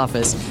dentist's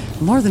office.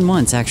 More than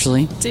once,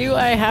 actually. Do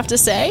I have to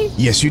say?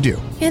 Yes, you do.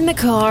 In the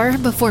car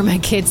before my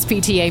kids'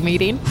 PTA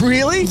meeting.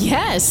 Really?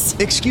 Yes.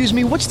 Excuse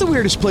me, what's the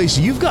weirdest place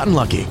you've gotten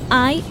lucky?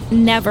 I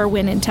never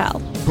win and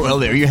tell. Well,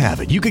 there you have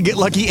it. You can get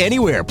lucky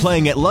anywhere,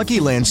 playing at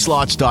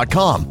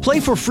LuckyLandSlots.com.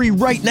 Play for free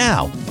right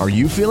now. Are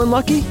you feeling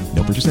lucky?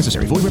 No purchase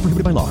necessary. Void where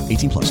prohibited by law.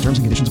 18+ terms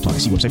and conditions apply.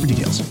 See website for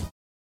details.